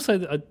 I will say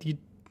that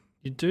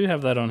you do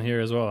have that on here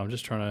as well. I'm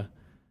just trying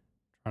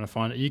to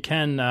find it. You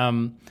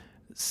can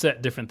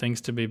set different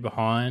things to be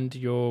behind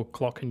your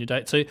clock and your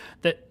date. So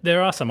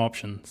there are some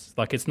options.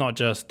 Like it's not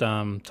just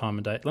time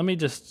and date. Let me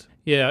just...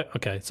 Yeah,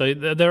 okay. So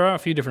there are a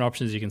few different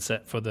options you can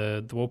set for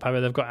the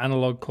wallpaper. They've got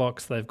analog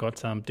clocks. They've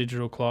got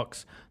digital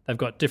clocks. They've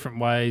got different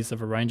ways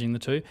of arranging the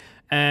two.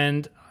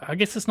 And I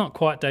guess it's not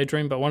quite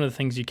Daydream, but one of the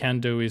things you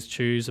can do is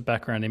choose a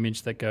background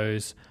image that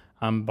goes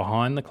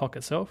behind the clock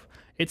itself.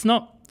 It's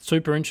not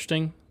super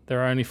interesting. There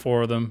are only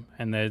 4 of them,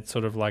 and they're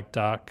sort of like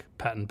dark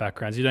pattern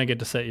backgrounds. You don't get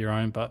to set your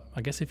own, but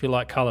I guess if you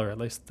like color, at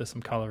least there's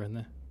some color in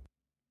there.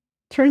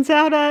 Turns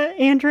out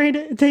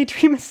Android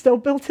Daydream is still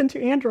built into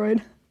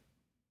Android.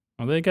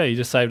 Well, there you go. You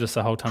just saved us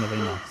a whole ton of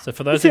emails. So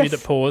for those of you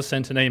that paused,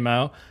 sent an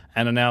email,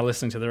 and are now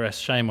listening to the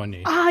rest, shame on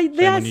you. Shame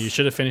on you. You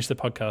should have finished the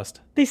podcast.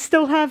 They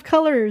still have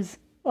colors.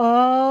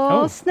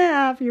 Oh,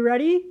 snap. You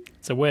ready?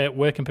 So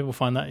where can people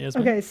find that,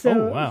 Yasmin? Okay,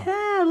 so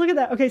yeah, look at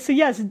that. Okay, so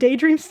yes,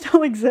 Daydream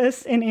still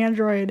exists in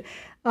Android.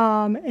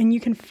 And you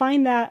can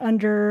find that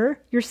under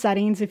your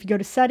settings. If you go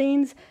to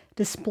settings,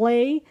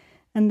 display,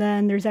 and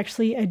then there's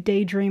actually a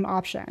Daydream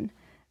option.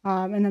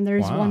 And then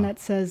there's one that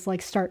says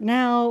like start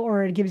now,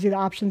 or it gives you the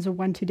options of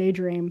when to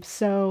daydream.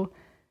 So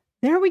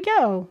there we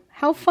go.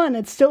 How fun.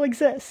 It still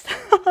exists.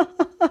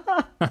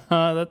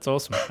 That's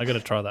awesome. I got to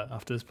try that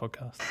after this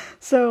podcast.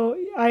 So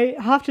I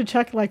have to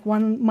check like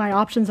when my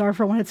options are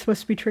for when it's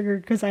supposed to be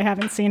triggered, because I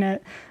haven't seen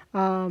it.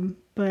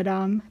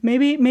 But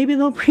maybe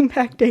they'll bring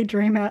back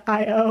Daydream at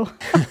I/O.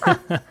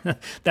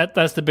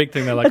 That's the big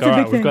thing. They're like, all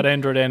right, we've got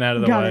Android N out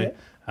of the way.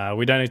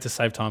 We don't need to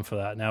save time for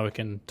that. Now we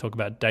can talk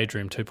about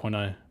Daydream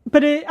 2.0.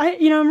 But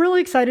I'm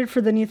really excited for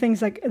the new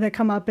things that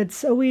come up.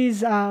 It's always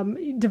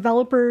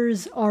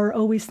developers are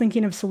always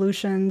thinking of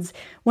solutions.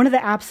 One of the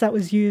apps that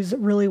was used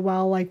really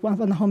well, like on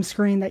the home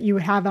screen that you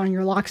would have on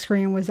your lock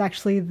screen, was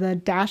actually the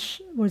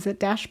Dash. Was it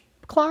Dash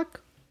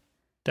Clock?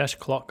 Dash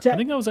Clock. I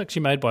think that was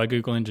actually made by a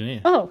Google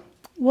engineer. Oh,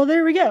 well,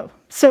 there we go.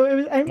 So it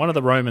was one of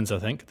the Romans, I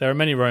think. There are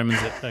many Romans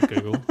at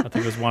Google. I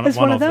think it was one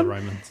of the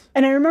Romans.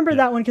 And I remember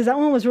that one because that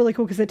one was really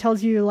cool because it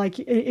tells you, like,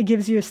 it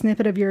gives you a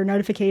snippet of your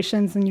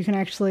notifications and you can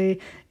actually,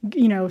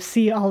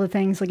 see all the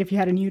things, like if you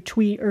had a new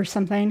tweet or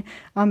something.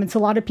 And so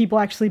a lot of people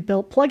actually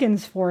built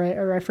plugins for it,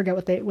 or I forget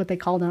what they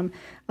called them.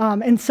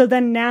 And so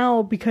then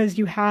now, because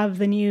you have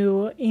the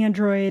new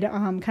Android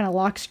kind of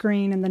lock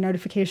screen and the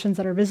notifications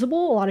that are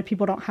visible, a lot of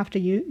people don't have to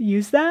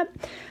use that.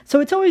 So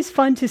it's always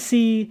fun to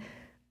see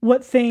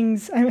what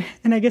things, and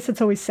I guess it's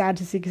always sad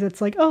to see because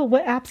it's like, oh,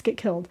 what apps get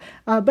killed?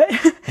 But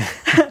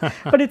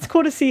but it's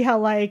cool to see how,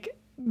 like,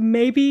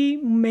 maybe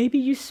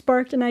you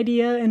sparked an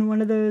idea in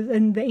one of those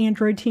in the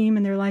Android team,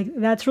 and they're like,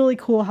 that's really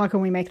cool. How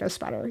can we make this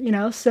better?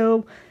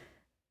 So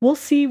we'll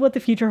see what the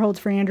future holds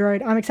for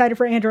Android. I'm excited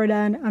for Android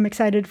N. I'm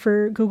excited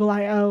for Google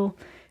I/O.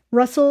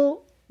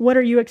 Russell, what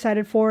are you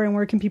excited for, and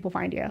where can people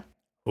find you?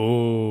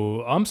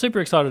 Oh, I'm super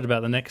excited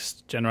about the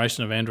next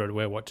generation of Android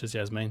Wear watches,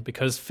 Yasmin,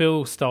 because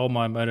Phil stole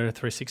my Moto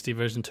 360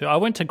 version 2. I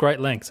went to great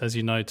lengths, as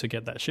you know, to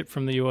get that shipped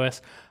from the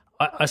US.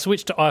 I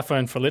switched to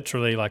iPhone for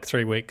literally like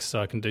 3 weeks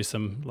so I can do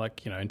some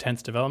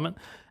intense development.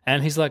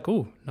 And he's like,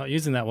 oh, not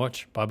using that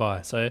watch,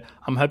 bye-bye. So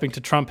I'm hoping to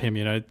trump him,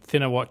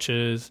 thinner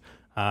watches,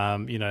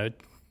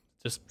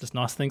 just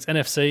nice things.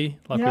 NFC,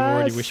 like We've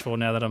already wished for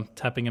now that I'm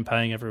tapping and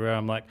paying everywhere.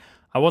 I'm like,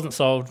 I wasn't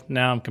sold.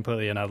 Now I'm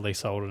completely and utterly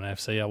sold on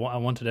NFC. I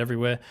want it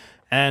everywhere.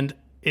 And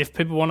if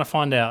people want to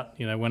find out,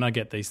 when I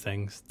get these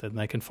things, then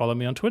they can follow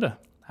me on Twitter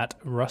at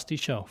Rusty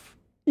Shelf.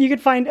 You can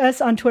find us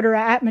on Twitter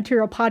at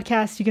Material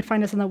Podcast. You can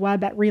find us on the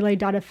web at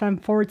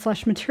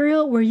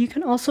relay.fm/material, where you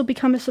can also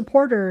become a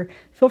supporter.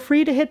 Feel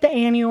free to hit the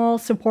annual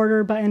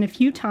supporter button a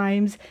few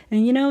times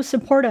and,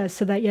 support us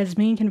so that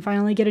Yasmin can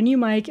finally get a new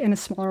mic and a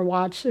smaller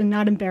watch and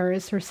not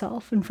embarrass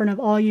herself in front of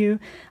all you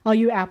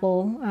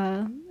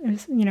Apple,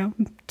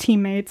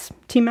 teammates,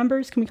 team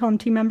members. Can we call them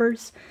team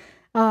members?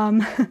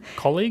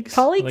 Colleagues?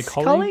 Are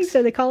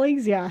they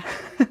colleagues? Yeah.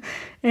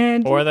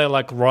 Or are they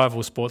like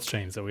rival sports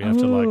teams that we have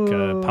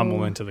to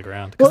pummel into the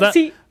ground? Because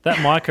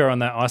that Micah on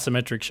that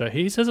isometric show,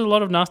 he says a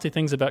lot of nasty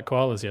things about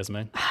koalas,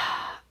 Yasmin.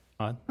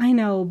 I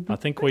know. I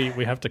think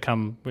we have to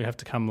come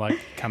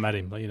at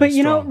him.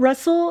 But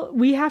Russell,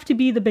 we have to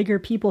be the bigger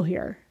people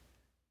here.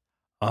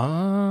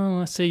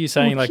 Oh, I see you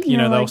saying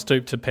they'll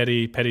stoop to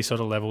petty sort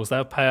of levels.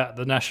 They'll pay out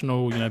the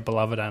national,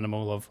 beloved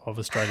animal of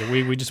Australia.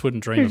 We just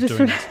wouldn't dream of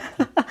doing this.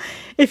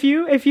 If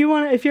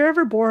you're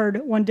ever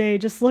bored one day,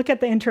 just look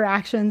at the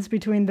interactions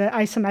between the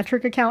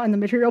isometric account and the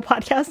Material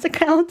Podcast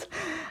account.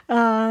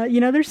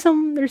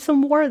 There's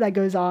some war that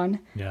goes on.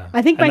 Yeah,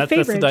 I think that's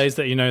the days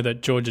that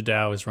that Georgia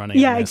Dow is running.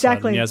 Yeah,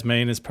 exactly. And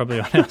Yasmin is probably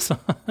on our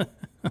side.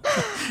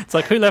 It's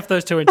like, who left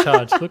those two in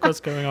charge? Look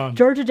what's going on.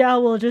 Georgia Dow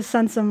will just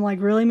send some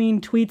really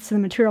mean tweets to the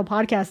Material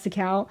Podcast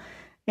account.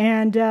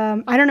 And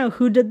I don't know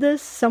who did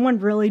this, someone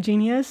really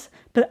genius,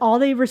 but all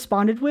they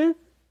responded with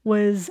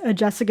was a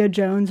Jessica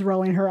Jones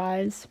rolling her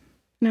eyes.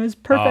 And it was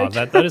perfect.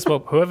 Oh, that is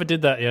what, whoever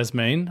did that,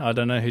 Yasmin, I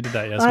don't know who did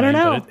that, Yasmin. I don't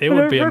know, but it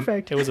would be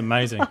perfect. It was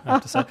amazing, I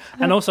have to say.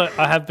 And also,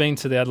 I have been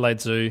to the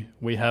Adelaide Zoo.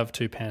 We have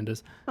 2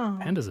 pandas. Oh.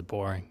 Pandas are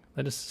boring.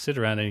 They just sit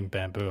around eating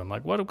bamboo. I'm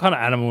like, what kind of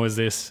animal is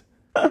this?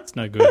 It's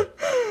no good.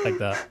 Take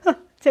that.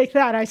 Take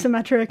that,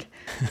 isometric.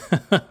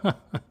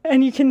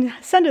 And you can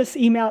send us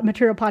email at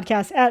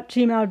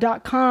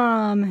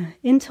materialpodcast@gmail.com.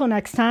 Until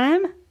next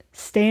time,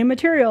 stay in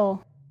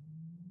material.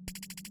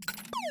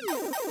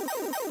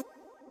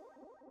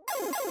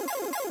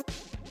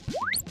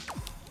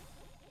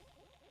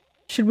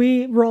 Should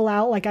we roll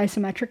out like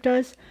isometric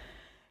does?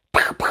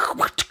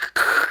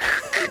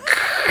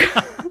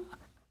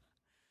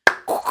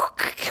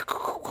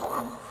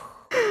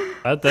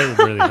 Those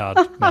are really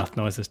hard mouth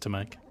noises to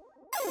make.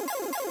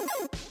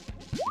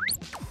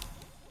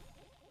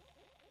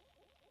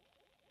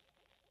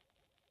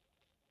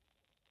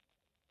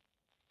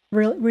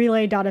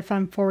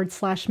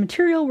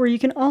 relay.fm/material, where you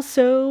can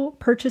also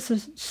purchase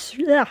and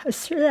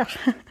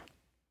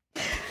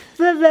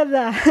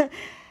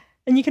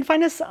you can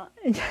find us.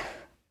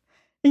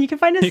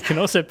 You can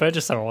also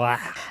purchase a blah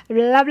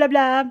blah blah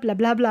blah blah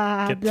blah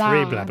blah. Get 3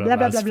 blah blah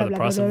blahs for the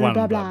price of 1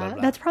 blah blah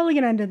blah. That's probably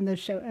gonna end in the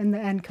show in the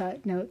end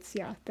cut notes.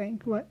 Yeah,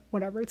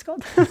 whatever it's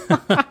called.